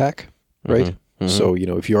a backpack, right? So,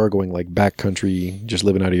 if you are going like backcountry, just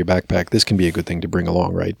living out of your backpack, this can be a good thing to bring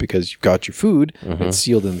along, right? Because you've got your food, it's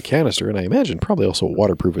sealed in the canister, and I imagine probably also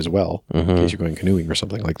waterproof as well, in case you're going canoeing or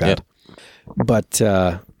something like that. Yep. But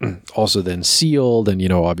also then sealed,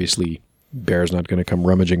 and, obviously bear's not going to come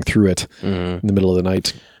rummaging through it in the middle of the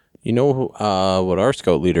night. You know what our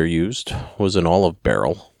scout leader used was an olive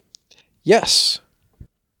barrel. Yes.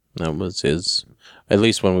 That was his, at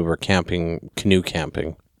least when we were canoe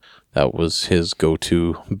camping. That was his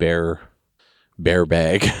go-to bear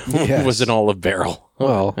bag, was an olive barrel.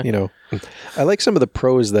 Well, I like some of the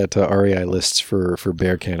pros that REI lists for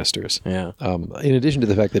bear canisters. Yeah. In addition to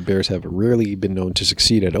the fact that bears have rarely been known to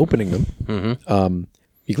succeed at opening them,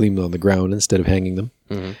 you can leave them on the ground instead of hanging them.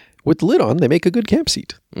 with the lid on, they make a good camp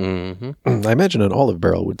seat. Mm-hmm. I imagine an olive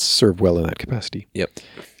barrel would serve well in that capacity. Yep.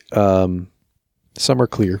 Some are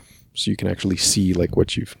clear, so you can actually see like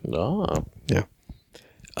what you've... Oh. Yeah.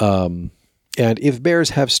 And if bears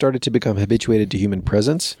have started to become habituated to human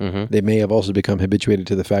presence, they may have also become habituated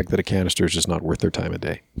to the fact that a canister is just not worth their time a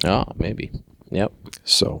day. Oh, maybe. Yep.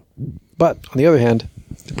 So, but on the other hand,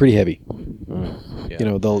 they're pretty heavy. Yeah. You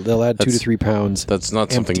know, they'll add 2 to 3 pounds. That's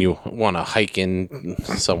not something you want to hike in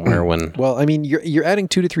somewhere when... Well, I mean, you're adding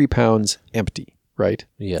 2 to 3 pounds empty, right?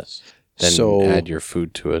 Yes. Then So- add your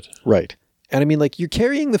food to it. Right. And I mean, like, you're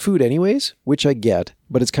carrying the food anyways, which I get,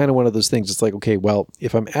 but it's kind of one of those things. It's like, okay, well,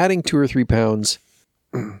 if I'm adding 2 or 3 pounds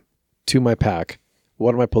to my pack,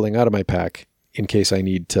 what am I pulling out of my pack in case I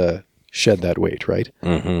need to shed that weight, right?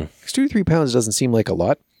 Mm-hmm. 2 to 3 pounds doesn't seem like a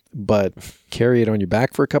lot, but carry it on your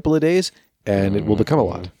back for a couple of days and it will become a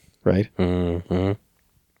lot, right? Mm-hmm.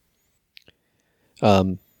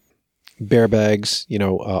 Bear bags, you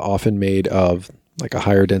know, often made of like a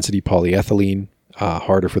higher density polyethylene,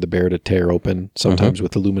 harder for the bear to tear open, sometimes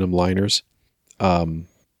with aluminum liners,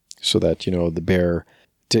 so that, you know, the bear,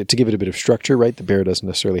 to give it a bit of structure, right? The bear doesn't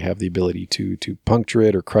necessarily have the ability to puncture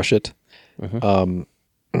it or crush it. And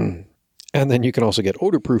then you can also get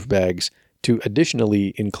odor-proof bags to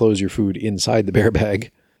additionally enclose your food inside the bear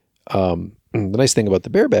bag. The nice thing about the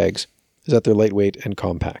bear bags is that they're lightweight and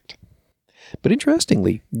compact. But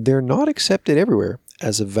interestingly, they're not accepted everywhere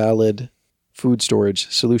as a valid food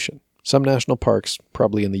storage solution. Some national parks,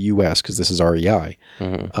 probably in the U.S., because this is REI,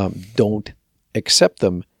 don't accept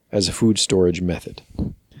them as a food storage method.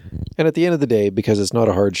 And at the end of the day, because it's not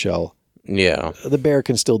a hard shell, Yeah. the bear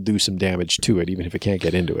can still do some damage to it, even if it can't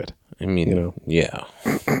get into it. I mean, You know. yeah.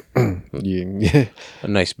 Yeah. A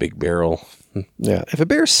nice big barrel. Yeah. If a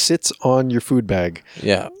bear sits on your food bag,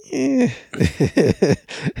 Yeah. you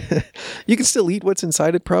can still eat what's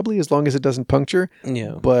inside it probably, as long as it doesn't puncture.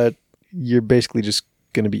 Yeah. But you're basically just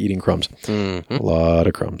going to be eating crumbs. A lot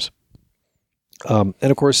of crumbs. And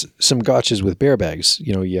of course, some gotchas with bear bags.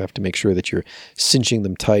 You know, you have to make sure that you're cinching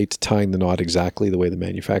them tight, tying the knot exactly the way the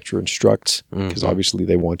manufacturer instructs, because obviously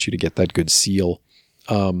they want you to get that good seal.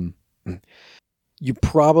 You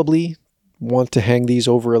probably want to hang these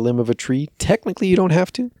over a limb of a tree. Technically, you don't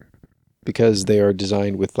have to, because they are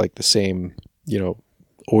designed with like the same, you know,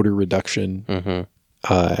 odor reduction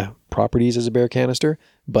properties as a bear canister.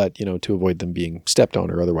 But, you know, to avoid them being stepped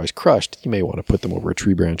on or otherwise crushed, you may want to put them over a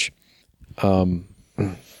tree branch.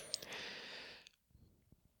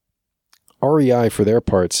 REI, for their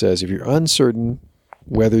part, says if you're uncertain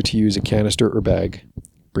whether to use a canister or bag,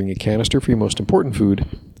 bring a canister for your most important food,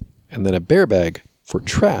 and then a bear bag for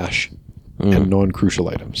trash and non-crucial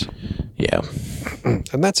items. Yeah.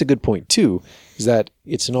 And that's a good point, too, is that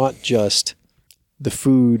it's not just the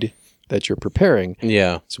food that you're preparing.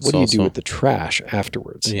 Yeah. So what do you do with the trash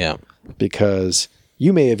afterwards? Yeah. Because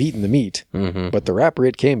you may have eaten the meat, but the wrapper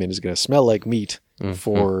it came in is going to smell like meat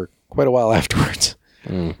for quite a while afterwards.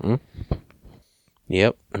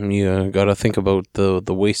 Yep. You got to think about the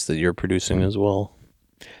waste that you're producing as well.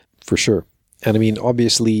 For sure. And I mean,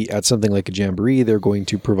 obviously, at something like a jamboree, they're going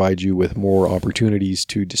to provide you with more opportunities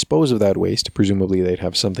to dispose of that waste. Presumably, they'd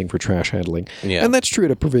have something for trash handling. Yeah. And that's true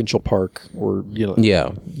at a provincial park or,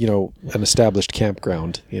 Yeah. An established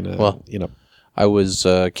campground in a... I was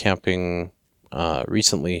camping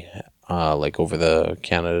recently, like over the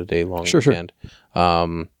Canada Day long weekend,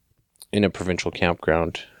 in a provincial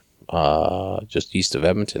campground just east of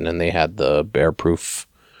Edmonton, and they had the bear-proof,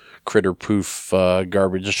 critter-proof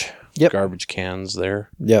garbage cans there.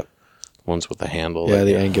 Yep. Ones with the handle. Yeah,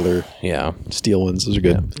 the angular steel ones. Those are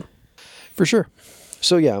good. Yeah. For sure.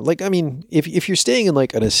 So yeah, like, I mean, if you're staying in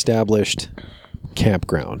like an established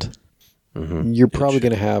campground, you're probably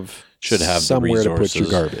going to have somewhere to put your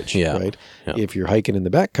garbage, right? Yeah. If you're hiking in the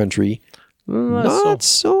backcountry, not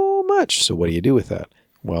so much. So what do you do with that?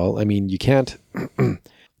 Well, I mean, you can't...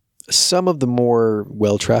 Some of the more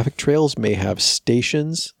well-trafficked trails may have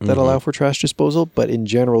stations that allow for trash disposal, but in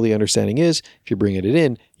general, the understanding is if you're bringing it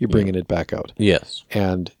in, you're bringing it back out. Yes.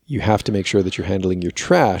 And you have to make sure that you're handling your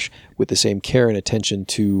trash with the same care and attention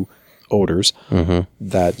to odors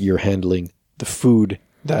that you're handling the food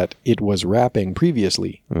that it was wrapping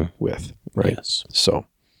previously with, right? Yes. So,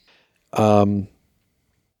 and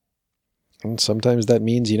sometimes that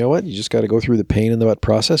means, you know what, you just got to go through the pain in the butt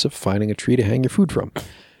process of finding a tree to hang your food from,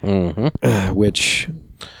 which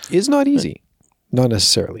is not easy. Not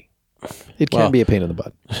necessarily. It can be a pain in the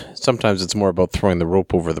butt. Sometimes it's more about throwing the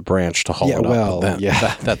rope over the branch to haul it up.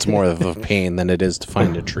 That's more of a pain than it is to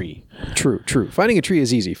find a tree. True. Finding a tree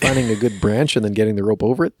is easy. Finding a good branch and then getting the rope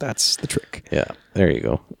over it, that's the trick. Yeah, there you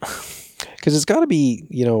go. Because it's got to be,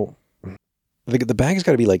 the bag's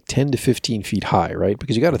got to be like 10 to 15 feet high, right?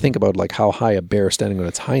 Because you got to think about like how high a bear standing on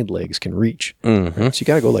its hind legs can reach. Mm-hmm. So you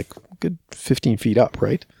got to go like good 15 feet up,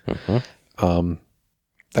 right? Mm-hmm.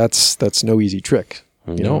 That's no easy trick.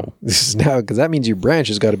 No. This is now, because that means your branch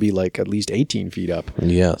has got to be like at least 18 feet up.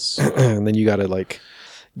 Yes. And then you got to like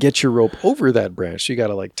get your rope over that branch. So you got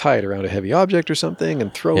to like tie it around a heavy object or something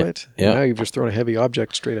and throw it. Yeah. And now you've just thrown a heavy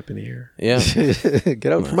object straight up in the air. Yeah.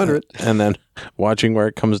 Get out from under it. And then watching where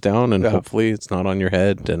it comes down, and hopefully it's not on your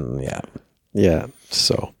head. And Yeah.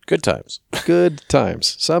 So good times. Good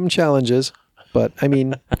times. Some challenges, but I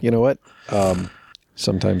mean, you know what?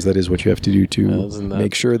 Sometimes that is what you have to do to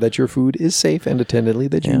make sure that your food is safe and attendantly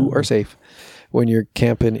that you are safe when you're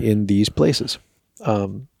camping in these places.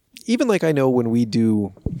 Even like I know when we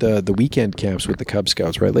do the weekend camps with the Cub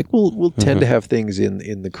Scouts, right? Like we'll tend to have things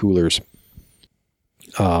in the coolers.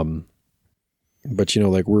 But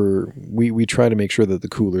like we try to make sure that the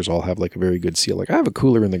coolers all have like a very good seal. Like I have a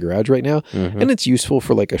cooler in the garage right now, and it's useful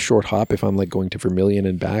for like a short hop if I'm like going to Vermilion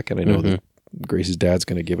and back, and I know that Grace's dad's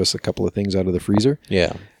going to give us a couple of things out of the freezer.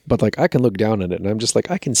 Yeah. But like I can look down at it and I'm just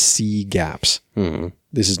like, I can see gaps.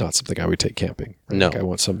 This is not something I would take camping. Right? No. Like I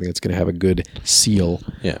want something that's going to have a good seal.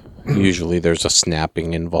 Yeah. Usually there's a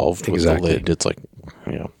snapping involved with the lid. It's like,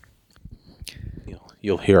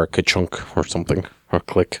 you'll hear a ka-chunk or something, or a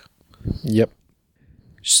click. Yep.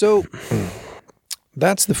 So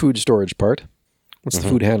that's the food storage part. What's the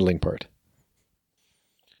food handling part?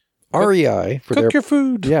 REI for cook your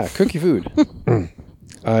food. Yeah, cook your food.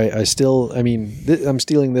 I'm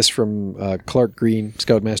stealing this from Clark Green,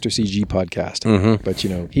 Scoutmaster CG podcast. But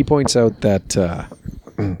he points out that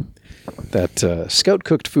Scout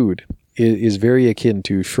cooked food is very akin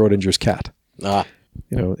to Schrodinger's cat.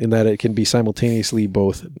 In that it can be simultaneously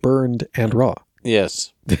both burned and raw.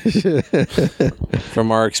 Yes.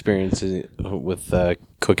 From our experience with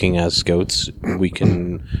cooking as Scouts, we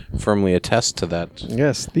can firmly attest to that.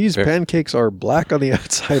 Yes, these pancakes are black on the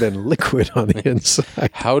outside and liquid on the inside.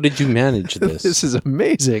 How did you manage this? This is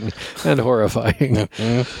amazing and horrifying.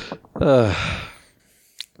 But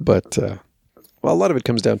a lot of it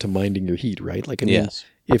comes down to minding your heat, right? Like,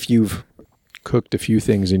 if you've cooked a few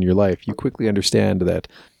things in your life, you quickly understand that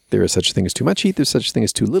there is such a thing as too much heat, there's such a thing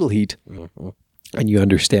as too little heat. And you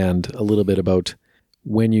understand a little bit about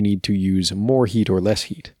when you need to use more heat or less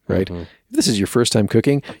heat, right? If this is your first time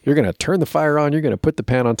cooking, you're going to turn the fire on, you're going to put the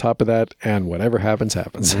pan on top of that, and whatever happens,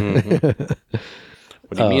 happens. What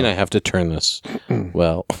do you mean I have to turn this?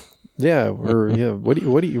 Well, what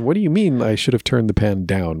do you mean I should have turned the pan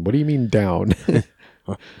down? What do you mean down?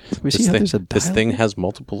 This thing has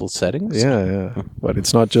multiple settings? Yeah. But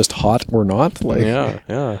it's not just hot or not? Like,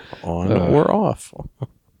 on or off.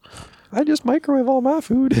 I just microwave all my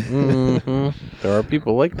food. There are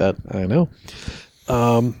people like that. I know.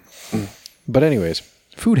 But anyways,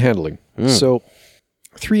 food handling. So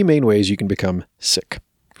 3 main ways you can become sick: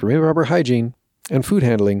 from improper hygiene and food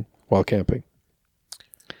handling while camping.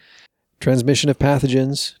 Transmission of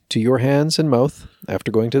pathogens to your hands and mouth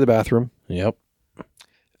after going to the bathroom. Yep.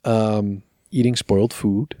 Eating spoiled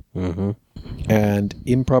food. And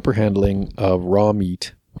improper handling of raw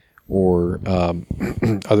meat or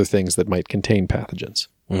other things that might contain pathogens.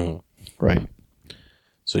 Right.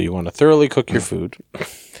 So you want to thoroughly cook your food.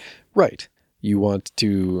 Right. You want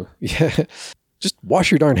to just wash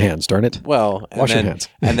your darn hands, darn it. Well, wash your hands.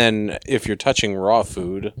 And then if you're touching raw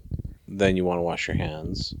food, then you want to wash your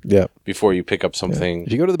hands. Yeah. Before you pick up something. Yeah.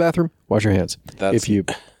 If you go to the bathroom, wash your hands. If you're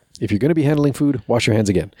going to be handling food, wash your hands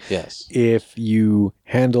again. Yes. If you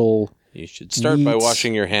handle... You should start by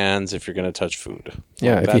washing your hands if you're going to touch food.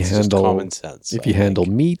 Yeah, that's just common sense. If you handle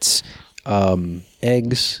meats,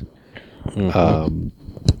 eggs,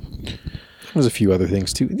 there's a few other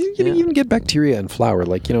things too. You even get bacteria in flour.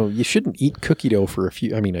 Like, you shouldn't eat cookie dough for a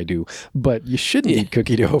few. I mean, I do, but you shouldn't eat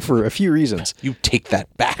cookie dough for a few reasons. You take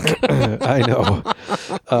that back. I know.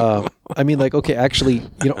 I mean, like, okay, actually,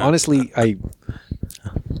 honestly,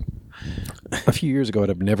 a few years ago, I'd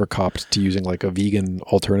have never copped to using like a vegan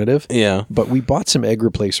alternative. Yeah. But we bought some egg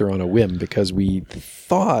replacer on a whim because we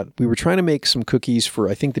thought we were trying to make some cookies for,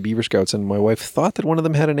 I think, the Beaver Scouts, and my wife thought that one of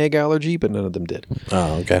them had an egg allergy, but none of them did.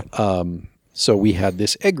 Oh, okay. So we had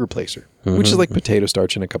this egg replacer, which is like potato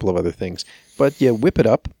starch and a couple of other things. But you whip it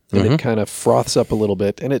up and it kind of froths up a little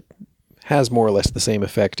bit, and it has more or less the same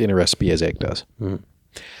effect in a recipe as egg does.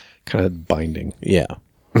 Kind of binding. Yeah.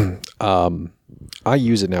 I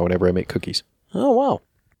use it now whenever I make cookies. Oh, wow.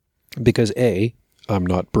 Because I'm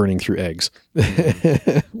not burning through eggs,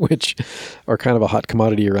 which are kind of a hot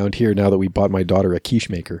commodity around here now that we bought my daughter a quiche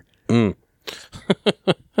maker.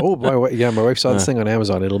 Oh, my wife saw this thing on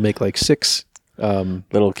Amazon. It'll make like 6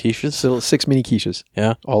 little quiches. 6 mini quiches.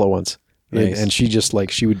 Yeah, all at once. Nice. And she just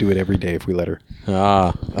she would do it every day if we let her.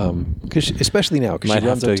 Because especially now, because she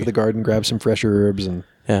runs out to the garden, grabs some fresh herbs, and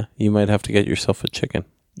you might have to get yourself a chicken.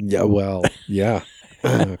 Yeah, well, yeah,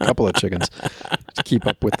 a couple of chickens to keep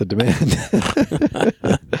up with the demand.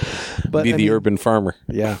 But Be the urban farmer.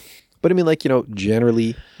 Yeah. But I mean,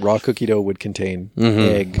 generally, raw cookie dough would contain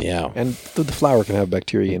egg. Yeah. And the flour can have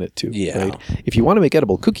bacteria in it too. Yeah. Right? If you want to make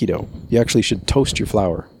edible cookie dough, you actually should toast your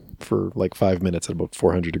flour for 5 minutes at about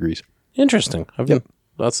 400 degrees. Interesting.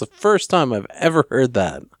 That's the first time I've ever heard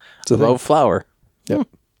that about flour. Yep.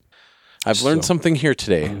 I've learned something here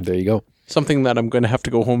today. There you go. Something that I'm going to have to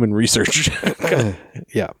go home and research.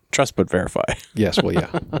 Yeah. Trust but verify. Yes, well, yeah.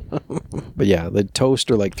 But yeah, the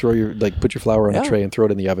toast or throw your put your flour on a tray and throw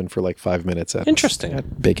it in the oven for 5 minutes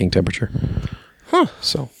at baking temperature. Huh.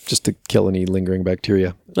 So just to kill any lingering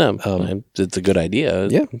bacteria. It's a good idea.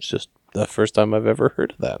 Yeah. It's just the first time I've ever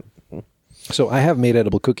heard of that. So I have made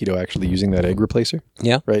edible cookie dough actually using that egg replacer.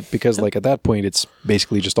 Yeah. Right? Because at that point, it's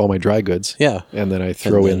basically just all my dry goods. Yeah. And then I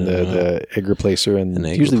throw in the egg replacer and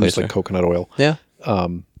usually just coconut oil. Yeah.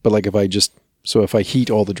 But if I heat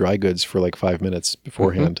all the dry goods for 5 minutes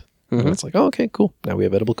beforehand, and it's oh, okay, cool. Now we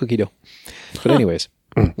have edible cookie dough. But anyways.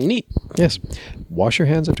 Neat. Yes. Wash your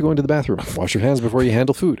hands after going to the bathroom. Wash your hands before you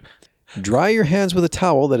handle food. Dry your hands with a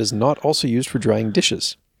towel that is not also used for drying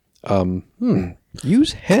dishes.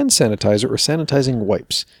 Use hand sanitizer or sanitizing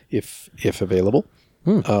wipes if available.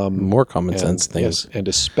 More common sense things. Yes, and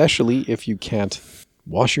especially if you can't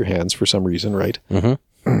wash your hands for some reason, right?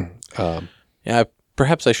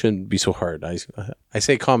 Perhaps I shouldn't be so hard. I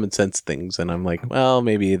say common sense things, and I'm well,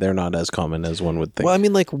 maybe they're not as common as one would think. Well, I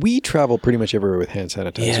mean, we travel pretty much everywhere with hand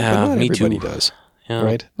sanitizer, but not everybody does. Yeah.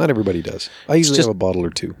 Right? Not everybody does. I usually have a bottle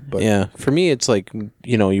or two. But yeah, for me, it's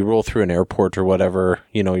you roll through an airport or whatever.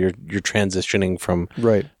 You're transitioning from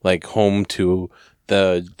home to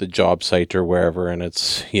the job site or wherever, and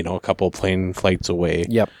it's a couple plane flights away.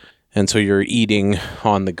 Yep. And so you're eating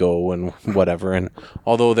on the go and whatever. And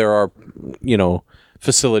although there are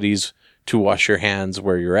facilities to wash your hands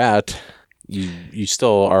where you're at, you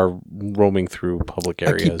still are roaming through public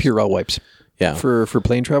areas. I keep Purell wipes. Yeah. For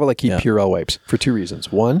plane travel, I keep Purell wipes for 2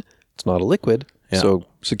 reasons. One, it's not a liquid, so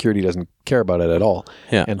security doesn't care about it at all.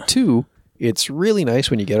 Yeah. And 2, it's really nice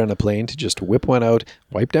when you get on a plane to just whip one out,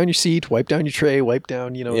 wipe down your seat, wipe down your tray, wipe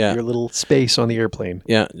down, your little space on the airplane.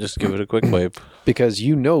 Yeah, just give it a quick wipe. Because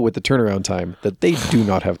with the turnaround time that they do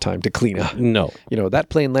not have time to clean up. No. That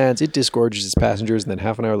plane lands, it disgorges its passengers, and then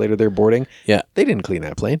half an hour later they're boarding. Yeah. They didn't clean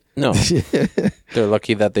that plane. No. They're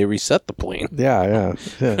lucky that they reset the plane. Yeah.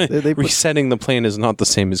 Resetting the plane is not the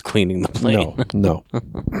same as cleaning the plane. No.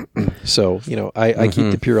 So, I keep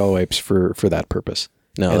the Purell wipes for that purpose.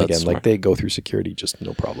 No, and that's again, smart. they go through security, just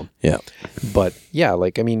no problem. Yeah. But yeah,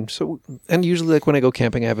 and usually when I go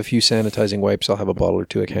camping, I have a few sanitizing wipes. I'll have a bottle or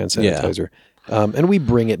two of hand sanitizer. Yeah. And we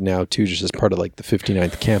bring it now too, just as part of the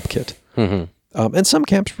 59th camp kit. Mm-hmm. And some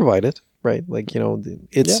camps provide it, right?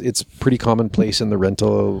 It's pretty commonplace in the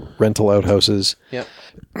rental outhouses. Yep.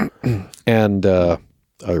 And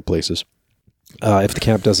other places. If the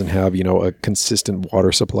camp doesn't have, a consistent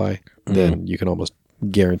water supply, then you can almost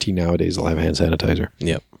guarantee nowadays they'll have hand sanitizer.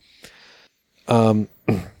 Yep.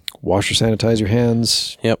 Wash or sanitize your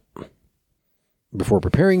hands. Yep. Before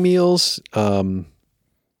preparing meals.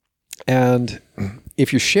 And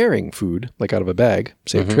if you're sharing food, out of a bag,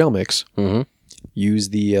 say trail mix, use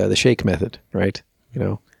the shake method, right?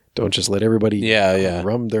 Don't just let everybody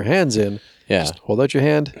rum their hands in. Yeah. Just hold out your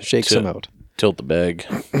hand, shake some out. Tilt the bag.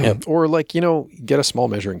 Yep. Or get a small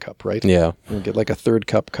measuring cup, right? Yeah. And get a 1/3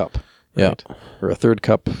 cup. Right? Yeah. Or a 1/3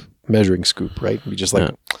 cup measuring scoop, right? You just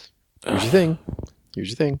here's your thing,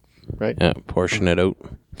 right? Yeah, portion it out.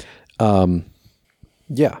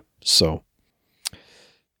 Yeah. So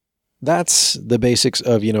that's the basics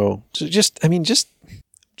of, so just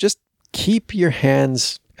keep your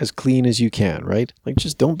hands as clean as you can, right?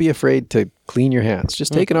 Just don't be afraid to clean your hands.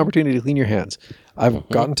 Just take an opportunity to clean your hands. I've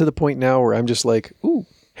gotten to the point now where I'm just ooh,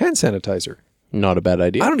 hand sanitizer. Not a bad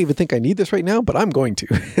idea. I don't even think I need this right now, but I'm going to.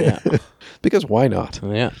 Yeah. Because why not?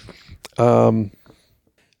 Yeah.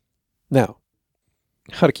 Now,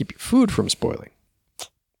 how to keep your food from spoiling.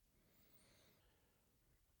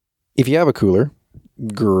 If you have a cooler,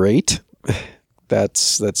 great.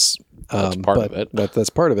 That's part of it. That's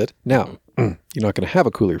part of it. Now, you're not going to have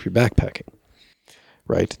a cooler if you're backpacking.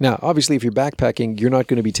 Right? Now, obviously, if you're backpacking, you're not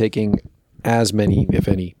going to be taking as many, if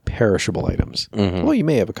any, perishable items. Mm-hmm. Well, you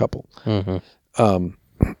may have a couple. Mm-hmm.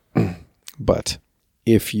 But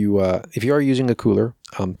if you are using a cooler,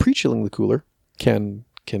 pre-chilling the cooler can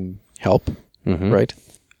can help, right?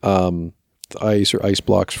 Ice or ice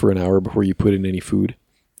blocks for an hour before you put in any food.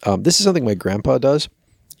 This is something my grandpa does.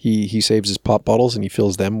 He saves his pop bottles and he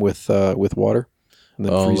fills them with water and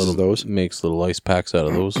then freezes those. Makes little ice packs out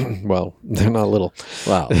of those. Well, they're not little.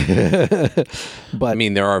 Wow. But I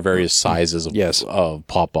mean, there are various sizes of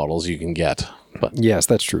pop bottles you can get. But yes,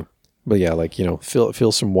 that's true. But yeah, like,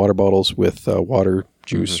 fill some water bottles with water,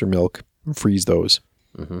 juice, or milk, and freeze those.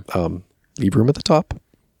 Leave room at the top.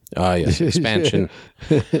 Yes, expansion.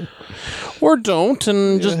 Or don't,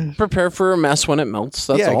 and just prepare for a mess when it melts.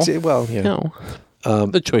 That's all. Well, yeah.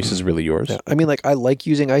 The choice is really yours. Yeah. I mean, like, I like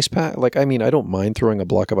using ice pack. Like, I mean, I don't mind throwing a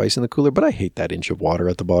block of ice in the cooler, but I hate that inch of water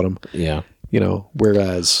at the bottom. Yeah.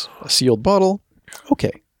 Whereas a sealed bottle,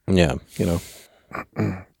 okay. Yeah.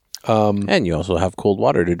 And you also have cold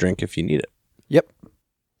water to drink if you need it. Yep.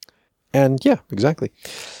 And yeah, exactly.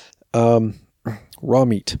 Raw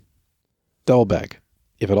meat, double bag.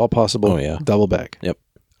 If at all possible, double bag. Yep.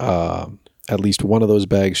 At least one of those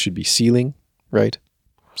bags should be sealing, right?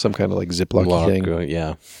 Some kind of like Ziploc thing.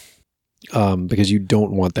 Yeah. Because you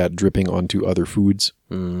don't want that dripping onto other foods.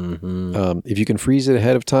 If you can freeze it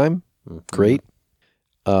ahead of time, great.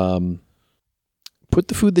 Put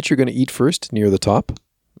the food that you're going to eat first near the top,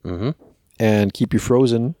 and keep your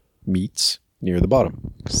frozen meats near the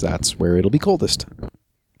bottom, because that's where it'll be coldest.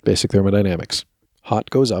 Basic thermodynamics.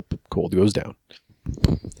 Hot goes up, cold goes down.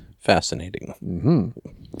 Fascinating.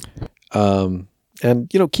 And,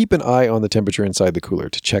 keep an eye on the temperature inside the cooler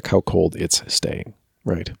to check how cold it's staying,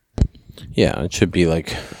 right? Yeah, it should be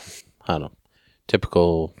like, I don't know,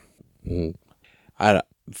 typical.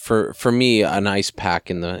 For me, an ice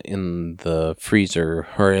pack in the freezer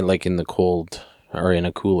or like in the cold or in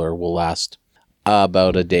a cooler will last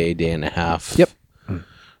about a day and a half. Yep.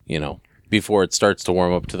 Before it starts to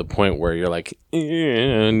warm up to the point where you're like,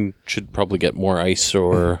 and should probably get more ice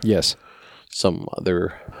or yes, some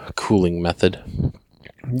other cooling method.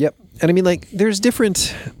 Yep. And I mean, like, there's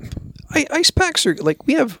different ice packs are like,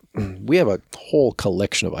 we have a whole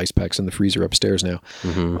collection of ice packs in the freezer upstairs now.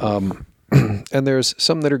 And there's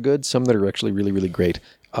some that are good, some that are actually really, really great.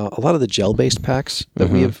 A lot of the gel-based packs that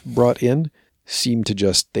we have brought in seem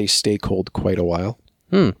to they stay cold quite a while.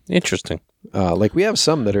 Interesting. Like we have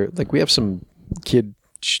some that are like, we have some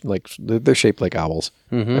like they're shaped like owls.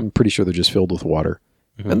 I'm pretty sure they're just filled with water,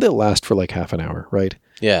 and they'll last for like half an hour, right?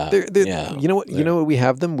 Yeah. Yeah. You know what? You know what? We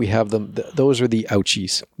have them. Those are the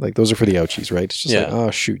ouchies. Like, those are for the ouchies, right? It's just like, oh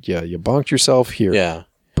shoot, yeah, you bonked yourself here. Yeah.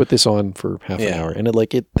 Put this on for half an hour, and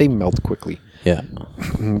they melt quickly. Yeah.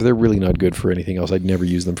 They're really not good for anything else. I'd never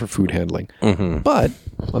use them for food handling. But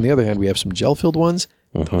on the other hand, we have some gel-filled ones.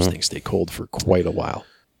 Those things stay cold for quite a while.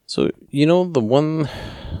 So, the one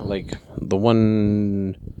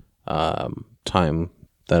time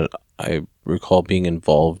that I recall being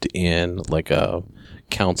involved in like a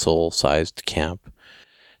council-sized camp,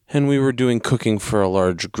 and we were doing cooking for a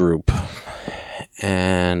large group,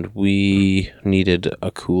 and we needed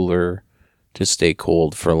a cooler to stay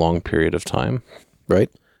cold for a long period of time. Right.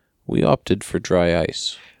 We opted for dry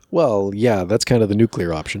ice. Well, yeah, that's kind of the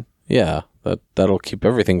nuclear option. Yeah, that'll keep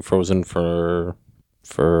everything frozen for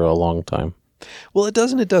a long time. Well, it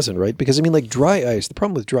doesn't, right? Because, I mean, like, dry ice, the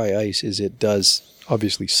problem with dry ice is it does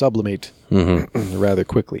obviously sublimate rather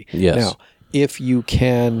quickly. Yes. Now, if you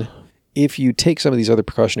take some of these other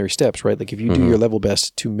precautionary steps, right? Like, if you do your level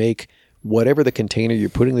best to make whatever the container you're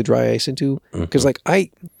putting the dry ice into, because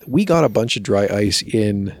we got a bunch of dry ice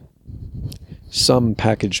in some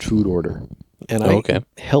packaged food order, and I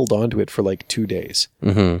held on to it for like 2 days.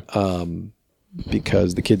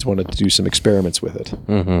 Because the kids wanted to do some experiments with it,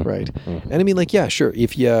 right? And I mean, like, yeah, sure.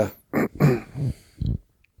 If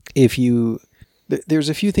you, there's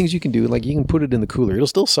a few things you can do. Like, you can put it in the cooler; it'll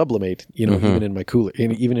still sublimate, even in my cooler,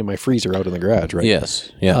 even in my freezer out in the garage, right?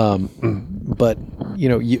 Yes, yeah. But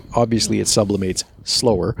obviously it sublimates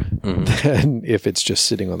slower than if it's just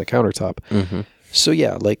sitting on the countertop. So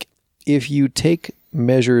yeah, like, if you take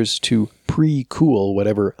measures to pre-cool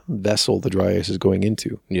whatever vessel the dry ice is going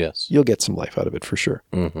into, yes, you'll get some life out of it for sure.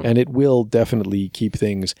 And it will definitely keep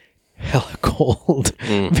things hella cold,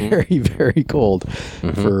 very, very cold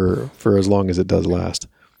for as long as it does last.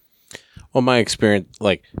 Well, my experience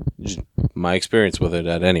with it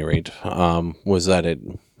at any rate, was that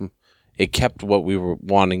it kept what we were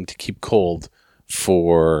wanting to keep cold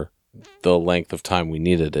for the length of time we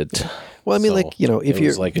needed it. Well, I mean, so, if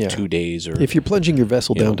you're like 2 days, or if you're plunging your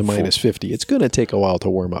vessel down to minus 50, it's going to take a while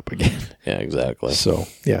to warm up again. Yeah, exactly. So,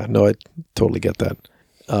 yeah, no, I totally get that.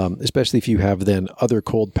 Especially if you have then other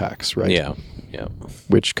cold packs, right? Yeah.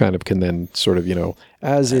 Which kind of can then sort of,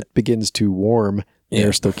 as it begins to warm,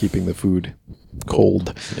 they're still keeping the food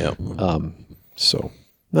cold. Yeah. So,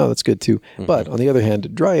 no, that's good too. But on the other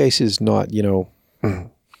hand, dry ice is not, you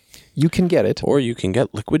can get it. Or you can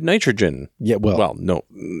get liquid nitrogen. Yeah, well, no,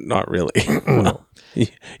 not really. Well,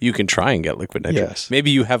 you can try and get liquid nitrogen. Yes.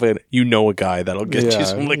 Maybe you have a guy that'll get you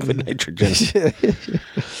some liquid nitrogen.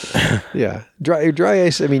 yeah. Dry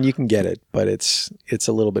ice, I mean, you can get it, but it's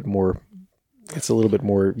a little bit more,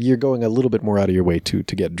 you're going a little bit more out of your way to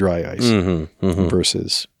get dry ice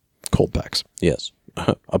versus cold packs. Yes.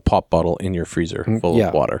 A pop bottle in your freezer full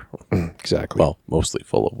of water. Exactly. Well, mostly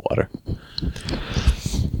full of water.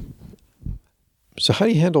 So how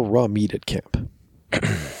do you handle raw meat at camp?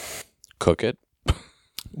 Cook it.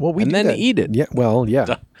 Well, and then eat it. Yeah. Well,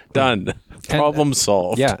 yeah. Done. Problem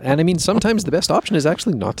solved. Yeah. And I mean, sometimes the best option is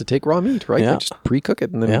actually not to take raw meat, right? Yeah. Just pre-cook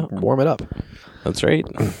it and then warm it up. That's right.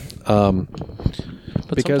 But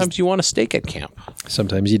sometimes you want a steak at camp.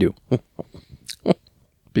 Sometimes you do.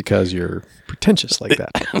 Because you're pretentious like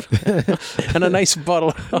that. And a nice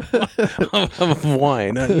bottle of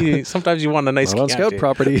wine. Sometimes you want a nice Not on Scout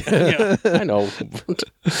property. Yeah, I know.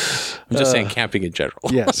 I'm just saying camping in general.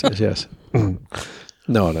 Yes.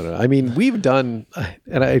 No. I mean, we've done,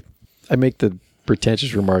 and I make the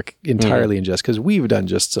pretentious remark entirely in jest, because we've done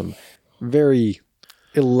just some very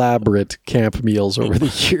elaborate camp meals over the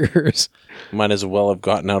years. Might as well have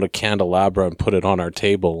gotten out a candelabra and put it on our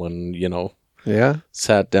table and,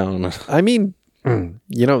 sat down. I mean,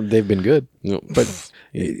 they've been good, but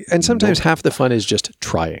and sometimes half the fun is just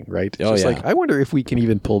trying, right? It's just like, I wonder if we can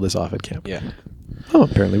even pull this off at camp. Yeah. Oh,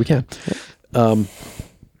 apparently we can.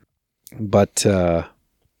 But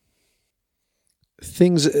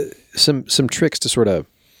things, some tricks to sort of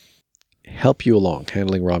help you along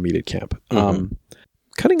handling raw meat at camp.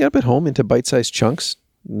 Cutting it up at home into bite-sized chunks,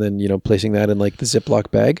 and then placing that in like the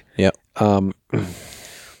Ziploc bag. Yeah.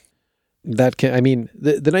 That can, I mean,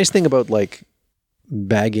 the nice thing about like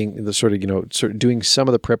bagging, the sort of doing some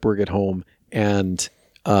of the prep work at home and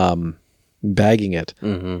bagging it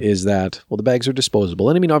is that, well, the bags are disposable.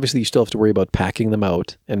 And I mean, obviously you still have to worry about packing them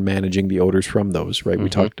out and managing the odors from those, right? We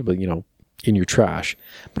talked about, in your trash.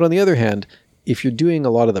 But on the other hand, if you're doing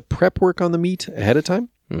a lot of the prep work on the meat ahead of time,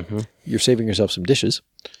 you're saving yourself some dishes.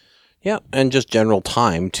 Yeah, and just general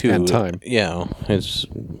time too. And time. Yeah, it's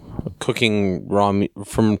cooking raw meat,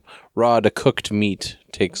 from raw to cooked meat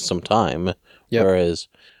takes some time, whereas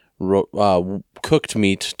cooked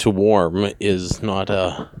meat to warm is not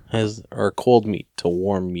or cold meat to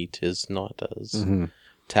warm meat is not as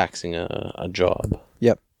taxing a job.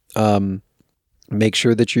 Yep. Make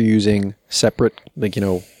sure that you're using separate, like,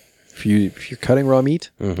 if you're cutting raw meat,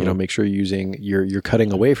 make sure you're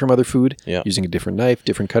cutting away from other food, using a different knife,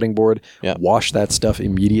 different cutting board. Wash that stuff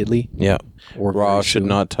immediately. Yeah. Or raw should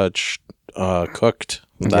not touch cooked.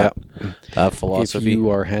 That philosophy. If you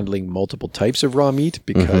are handling multiple types of raw meat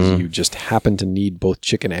because you just happen to need both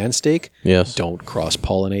chicken and steak, don't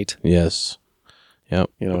cross-pollinate. Yes. Yep.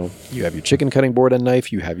 You have your chicken cutting board and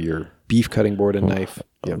knife, you have your beef cutting board and knife.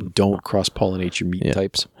 Don't cross-pollinate your meat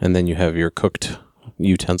types. And then you have your cooked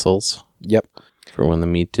utensils. Yep. For when the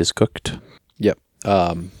meat is cooked. Yep.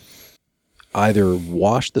 Either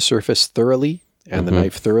wash the surface thoroughly and the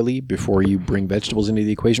knife thoroughly before you bring vegetables into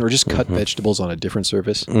the equation, or just cut vegetables on a different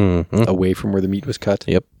surface away from where the meat was cut.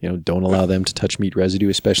 Yep. Don't allow them to touch meat residue,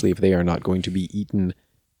 especially if they are not going to be eaten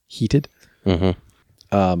heated.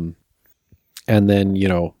 And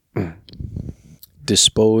then,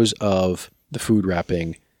 dispose of the food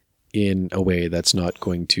wrapping in a way that's not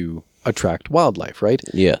going to attract wildlife, right?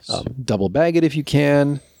 Yes. Double bag it if you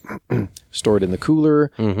can. Store it in the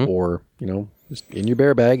cooler, or just in your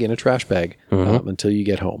bear bag, in a trash bag, until you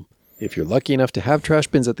get home. If you're lucky enough to have trash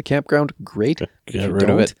bins at the campground, great. Get rid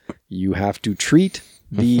of it. You have to treat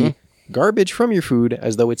the garbage from your food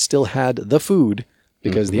as though it still had the food,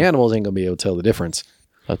 because the animals ain't gonna be able to tell the difference.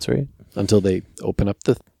 That's right. Until they open up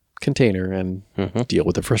the container and deal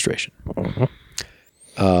with the frustration.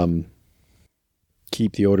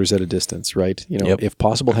 Keep the odors at a distance, right? If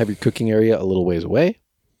possible, have your cooking area a little ways away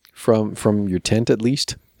from your tent at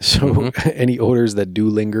least. So any odors that do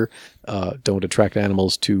linger don't attract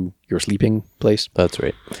animals to your sleeping place. That's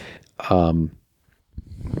right.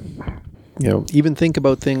 Even think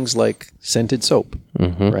about things like scented soap,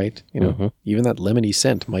 right? Even that lemony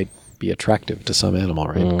scent might be attractive to some animal,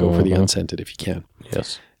 right? Go for the unscented if you can.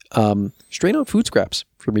 Yes. Strain out food scraps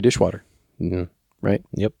from your dishwater. Right?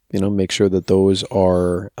 Yep. Make sure that those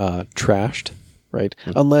are trashed, right?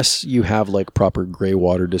 Unless you have like proper gray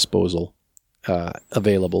water disposal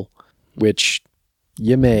available, which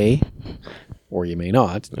you may or you may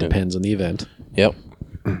not. Depends on the event. Yep.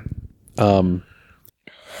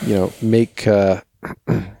 Make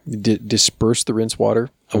disperse the rinse water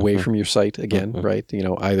away from your site again, right?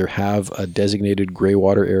 Either have a designated gray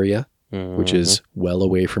water area, which is well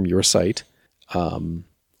away from your site,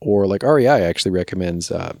 or like REI actually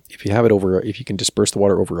recommends if you can disperse the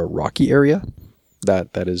water over a rocky area,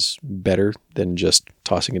 that is better than just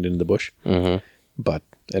tossing it into the bush. But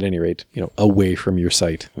at any rate, away from your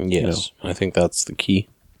site. Yes, I think that's the key.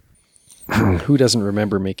 Who doesn't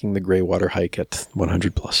remember making the gray water hike at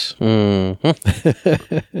 100 plus?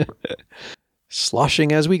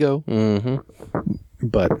 Sloshing as we go.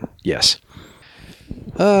 But yes.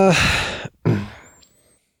 That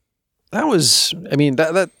was,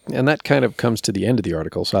 that kind of comes to the end of the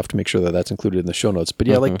article, so I have to make sure that that's included in the show notes. But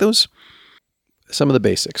yeah, like those, some of the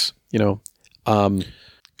basics,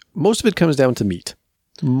 most of it comes down to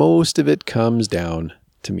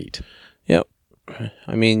meat. Yep.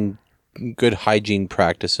 I mean, good hygiene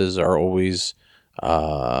practices are always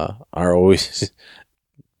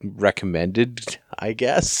recommended, I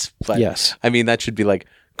guess. But yes. I mean, that should be like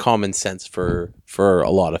common sense for a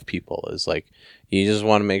lot of people, is like, you just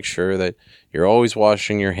want to make sure that you're always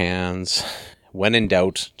washing your hands. When in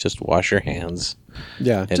doubt, just wash your hands.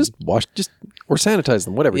 Yeah, or sanitize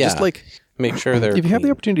them, whatever. Yeah, just like make sure they're if you have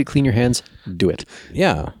the opportunity to clean your hands, do it.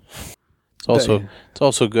 Yeah. It's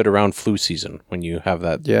also good around flu season when you have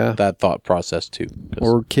that thought process too.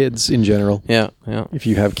 Or kids in general. Yeah. If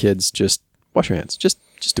you have kids, just wash your hands. Just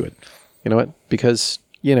do it. You know what? Because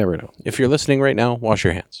you never know. If you're listening right now, wash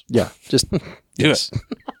your hands. Yeah, just do it.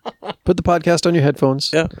 Put the podcast on your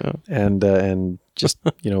headphones. Yeah. And just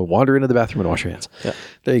wander into the bathroom and wash your hands. Yeah.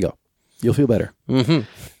 There you go. You'll feel better.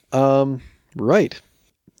 Right.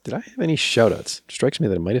 Did I have any shout-outs? It strikes me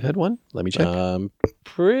that I might have had one. Let me check.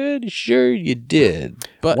 Pretty sure you did.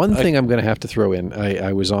 But one thing I'm going to have to throw in,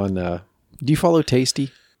 I was on, do you follow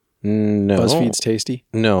Tasty? No. BuzzFeed's Tasty?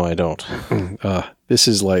 No, I don't. This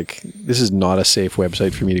is not a safe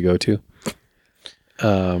website for me to go to.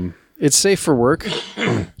 It's safe for work,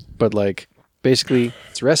 but like basically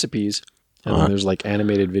it's recipes. And then there's like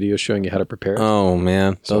animated videos showing you how to prepare it. Oh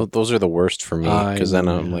man. So, those are the worst for me, because then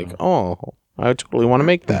I'm like, I totally want to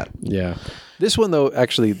make that. Yeah. This one, though,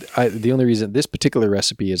 actually, the only reason this particular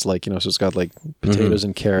recipe is like, so it's got like potatoes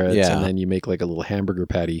and carrots, and then you make like a little hamburger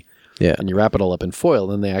patty, and you wrap it all up in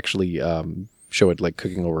foil, and then they actually show it like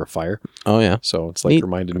cooking over a fire. Oh, yeah. So it's like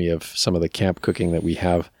reminded me of some of the camp cooking that we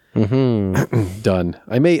have done.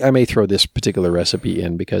 I may throw this particular recipe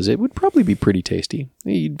in because it would probably be pretty tasty.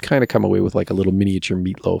 You'd kind of come away with like a little miniature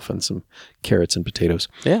meatloaf and some carrots and potatoes.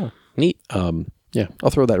 Yeah. Neat. Yeah, I'll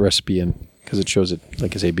throw that recipe in because it shows it,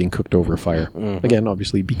 like I say, being cooked over a fire. Again,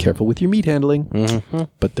 obviously, be careful with your meat handling.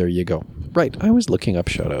 But there you go. Right, I was looking up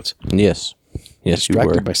shout-outs. Yes, you were.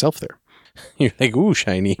 Distracted myself there. You're like, ooh,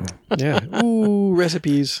 shiny. Yeah, ooh,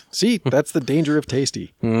 recipes. See, that's the danger of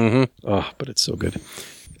Tasty. Oh, but it's so good.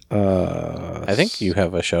 I think you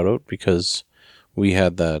have a shout-out because we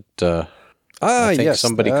had that. I think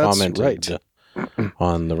somebody commented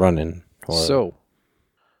on the run-in.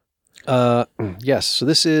 Yes. So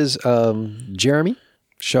this is Jeremy.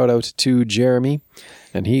 Shout out to Jeremy,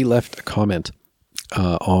 and he left a comment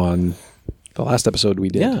on the last episode we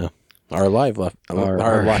did. Yeah, our live-ish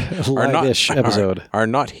episode. Our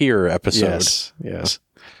not here episode. Yes.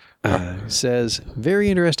 Says, very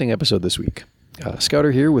interesting episode this week.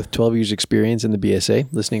 Scouter here with 12 years experience in the BSA,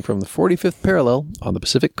 listening from the 45th parallel on the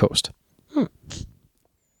Pacific Coast.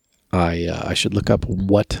 I should look up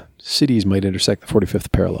what cities might intersect the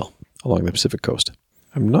 45th parallel along the Pacific Coast.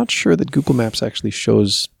 I'm not sure that Google Maps actually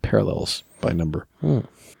shows parallels by number.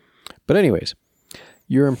 But anyways,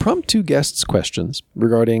 your impromptu guest's questions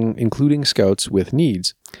regarding including scouts with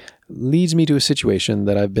needs leads me to a situation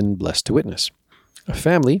that I've been blessed to witness. A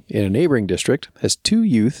family in a neighboring district has 2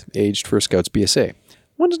 youth aged for Scouts BSA.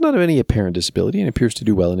 One does not have any apparent disability and appears to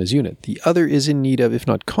do well in his unit. The other is in need of, if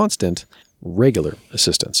not constant, regular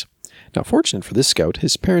assistance. Now, fortunate for this scout,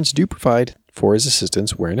 his parents do provide for his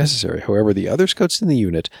assistance where necessary. However, the other scouts in the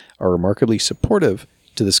unit are remarkably supportive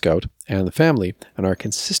to the scout and the family and are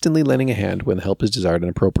consistently lending a hand when the help is desired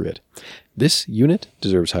and appropriate. This unit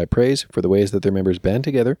deserves high praise for the ways that their members band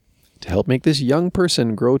together to help make this young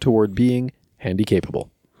person grow toward being handy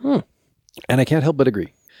capable. And I can't help but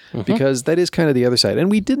agree. Because that is kind of the other side.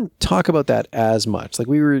 And we didn't talk about that as much. Like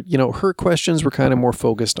we were, her questions were kind of more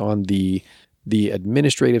focused on the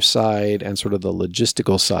administrative side and sort of the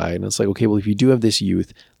logistical side. And it's like, okay, well, if you do have this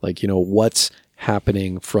youth, like, what's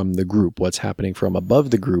happening from the group? What's happening from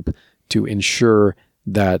above the group to ensure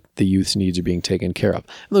that the youth's needs are being taken care of?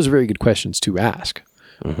 And those are very good questions to ask.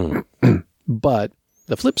 But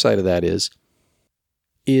the flip side of that is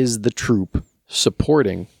the troop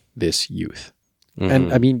supporting this youth?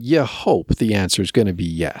 And I mean, you hope the answer is going to be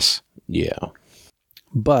yes. Yeah.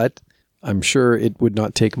 But I'm sure it would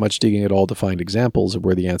not take much digging at all to find examples of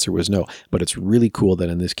where the answer was no. But it's really cool that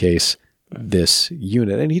in this case, this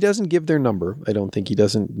unit, and he doesn't give their number. I don't think he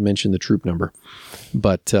doesn't mention the troop number.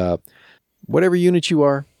 But whatever unit you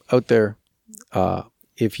are out there,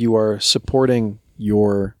 if you are supporting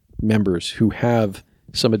your members who have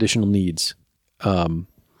some additional needs,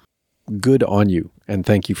 good on you. And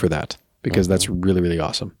thank you for that, because that's really, really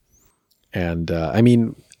awesome. And I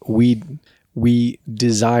mean, we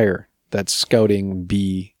desire that scouting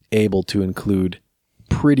be able to include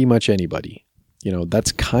pretty much anybody. You know,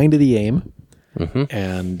 that's kind of the aim.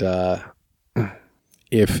 And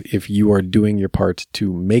if you are doing your part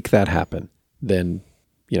to make that happen, then,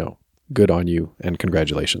 you know, good on you and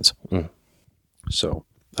congratulations. So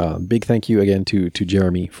big thank you again to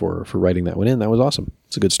Jeremy for writing that one in. That was awesome.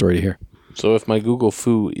 It's a good story to hear. So if my Google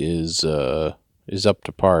Foo is up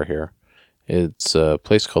to par here, it's a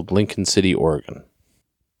place called Lincoln City, Oregon.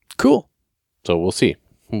 Cool. So we'll see.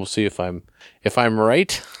 We'll see if I'm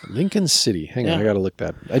right. Lincoln City. Hang on, I got to look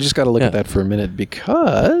that. I just got to look at that for a minute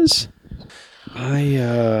because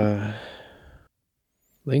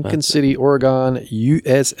Lincoln City, Oregon,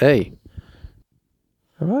 USA.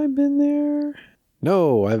 Have I been there?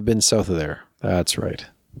 No, I've been south of there. That's right.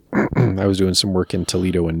 I was doing some work in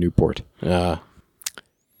Toledo and Newport.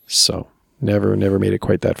 So never made it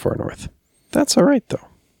quite that far north. That's all right though.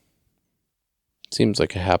 Seems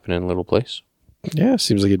like a happening little place. Yeah,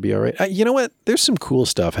 seems like it'd be all right. You know what? There's some cool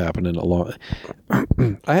stuff happening along.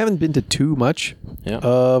 I haven't been to too much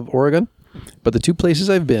of Oregon, but the two places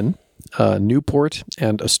I've been, Newport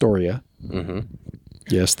and Astoria.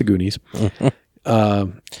 Yes, the Goonies.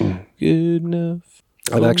 Good enough.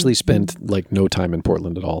 I've actually spent like no time in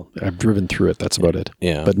Portland at all. I've driven through it. That's about it.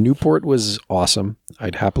 Yeah. But Newport was awesome.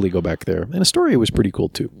 I'd happily go back there. And Astoria was pretty cool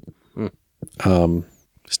too.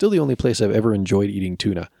 Still the only place I've ever enjoyed eating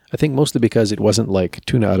tuna. I think mostly because it wasn't like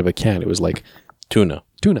tuna out of a can. It was like tuna,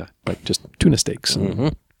 like just tuna steaks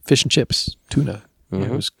and fish and chips, tuna. Yeah,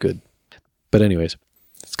 it was good. But anyways,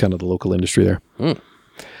 it's kind of the local industry there.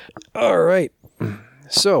 All right.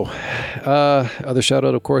 So, other shout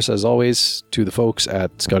out, of course, as always, to the folks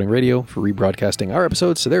at Scouting Radio for rebroadcasting our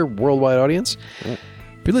episodes to their worldwide audience. If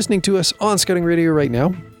you're listening to us on Scouting Radio right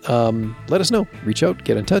now, let us know. Reach out,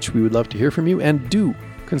 get in touch. We would love to hear from you, and do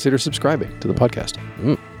consider subscribing to the podcast.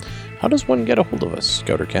 How does one get a hold of us,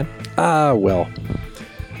 Scouter Ken? Well,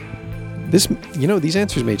 these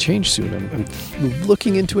answers may change soon. I'm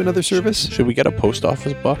looking into another service. Should we get a post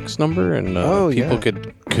office box number and people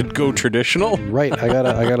could go traditional? Right. I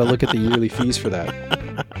gotta look at the yearly fees for that.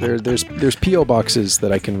 There's P.O. boxes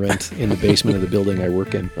that I can rent in the basement of the building I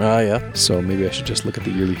work in. Yeah. So maybe I should just look at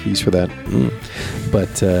the yearly fees for that.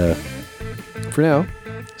 But for now,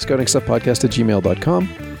 scoutingstuffpodcast@gmail.com.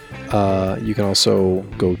 You can also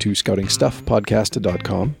go to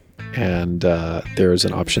scoutingstuffpodcast.com. And there's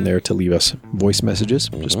an option there to leave us voice messages.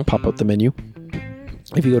 Just pop out the menu.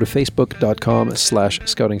 If you go to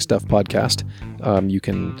facebook.com/scoutingstuffpodcast, you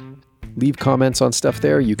can leave comments on stuff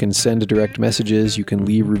there. You can send direct messages. You can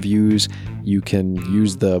leave reviews. You can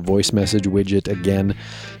use the voice message widget again.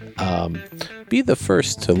 Be the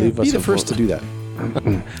first to leave us Be the first to do that.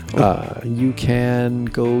 You can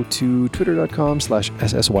go to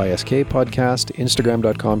twitter.com/SSYSK podcast,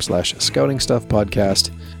 Instagram.com/Scouting Stuff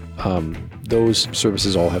Podcast. Those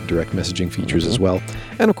services all have direct messaging features as well.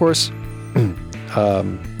 And of course, you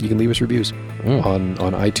can leave us reviews on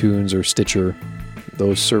iTunes or Stitcher.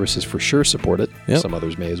 Those services for sure support it. Some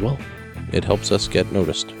others may as well. It helps us get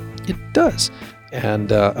noticed. It does.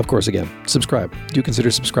 And of course, again, subscribe. Do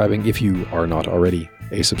consider subscribing if you are not already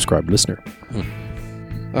a subscribed listener.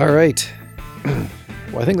 All right.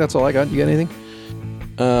 Well, I think that's all I got. You got anything?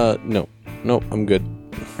 No, I'm good.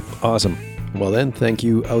 Awesome. Well then, thank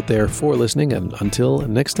you out there for listening, and until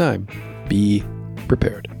next time, be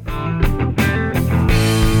prepared.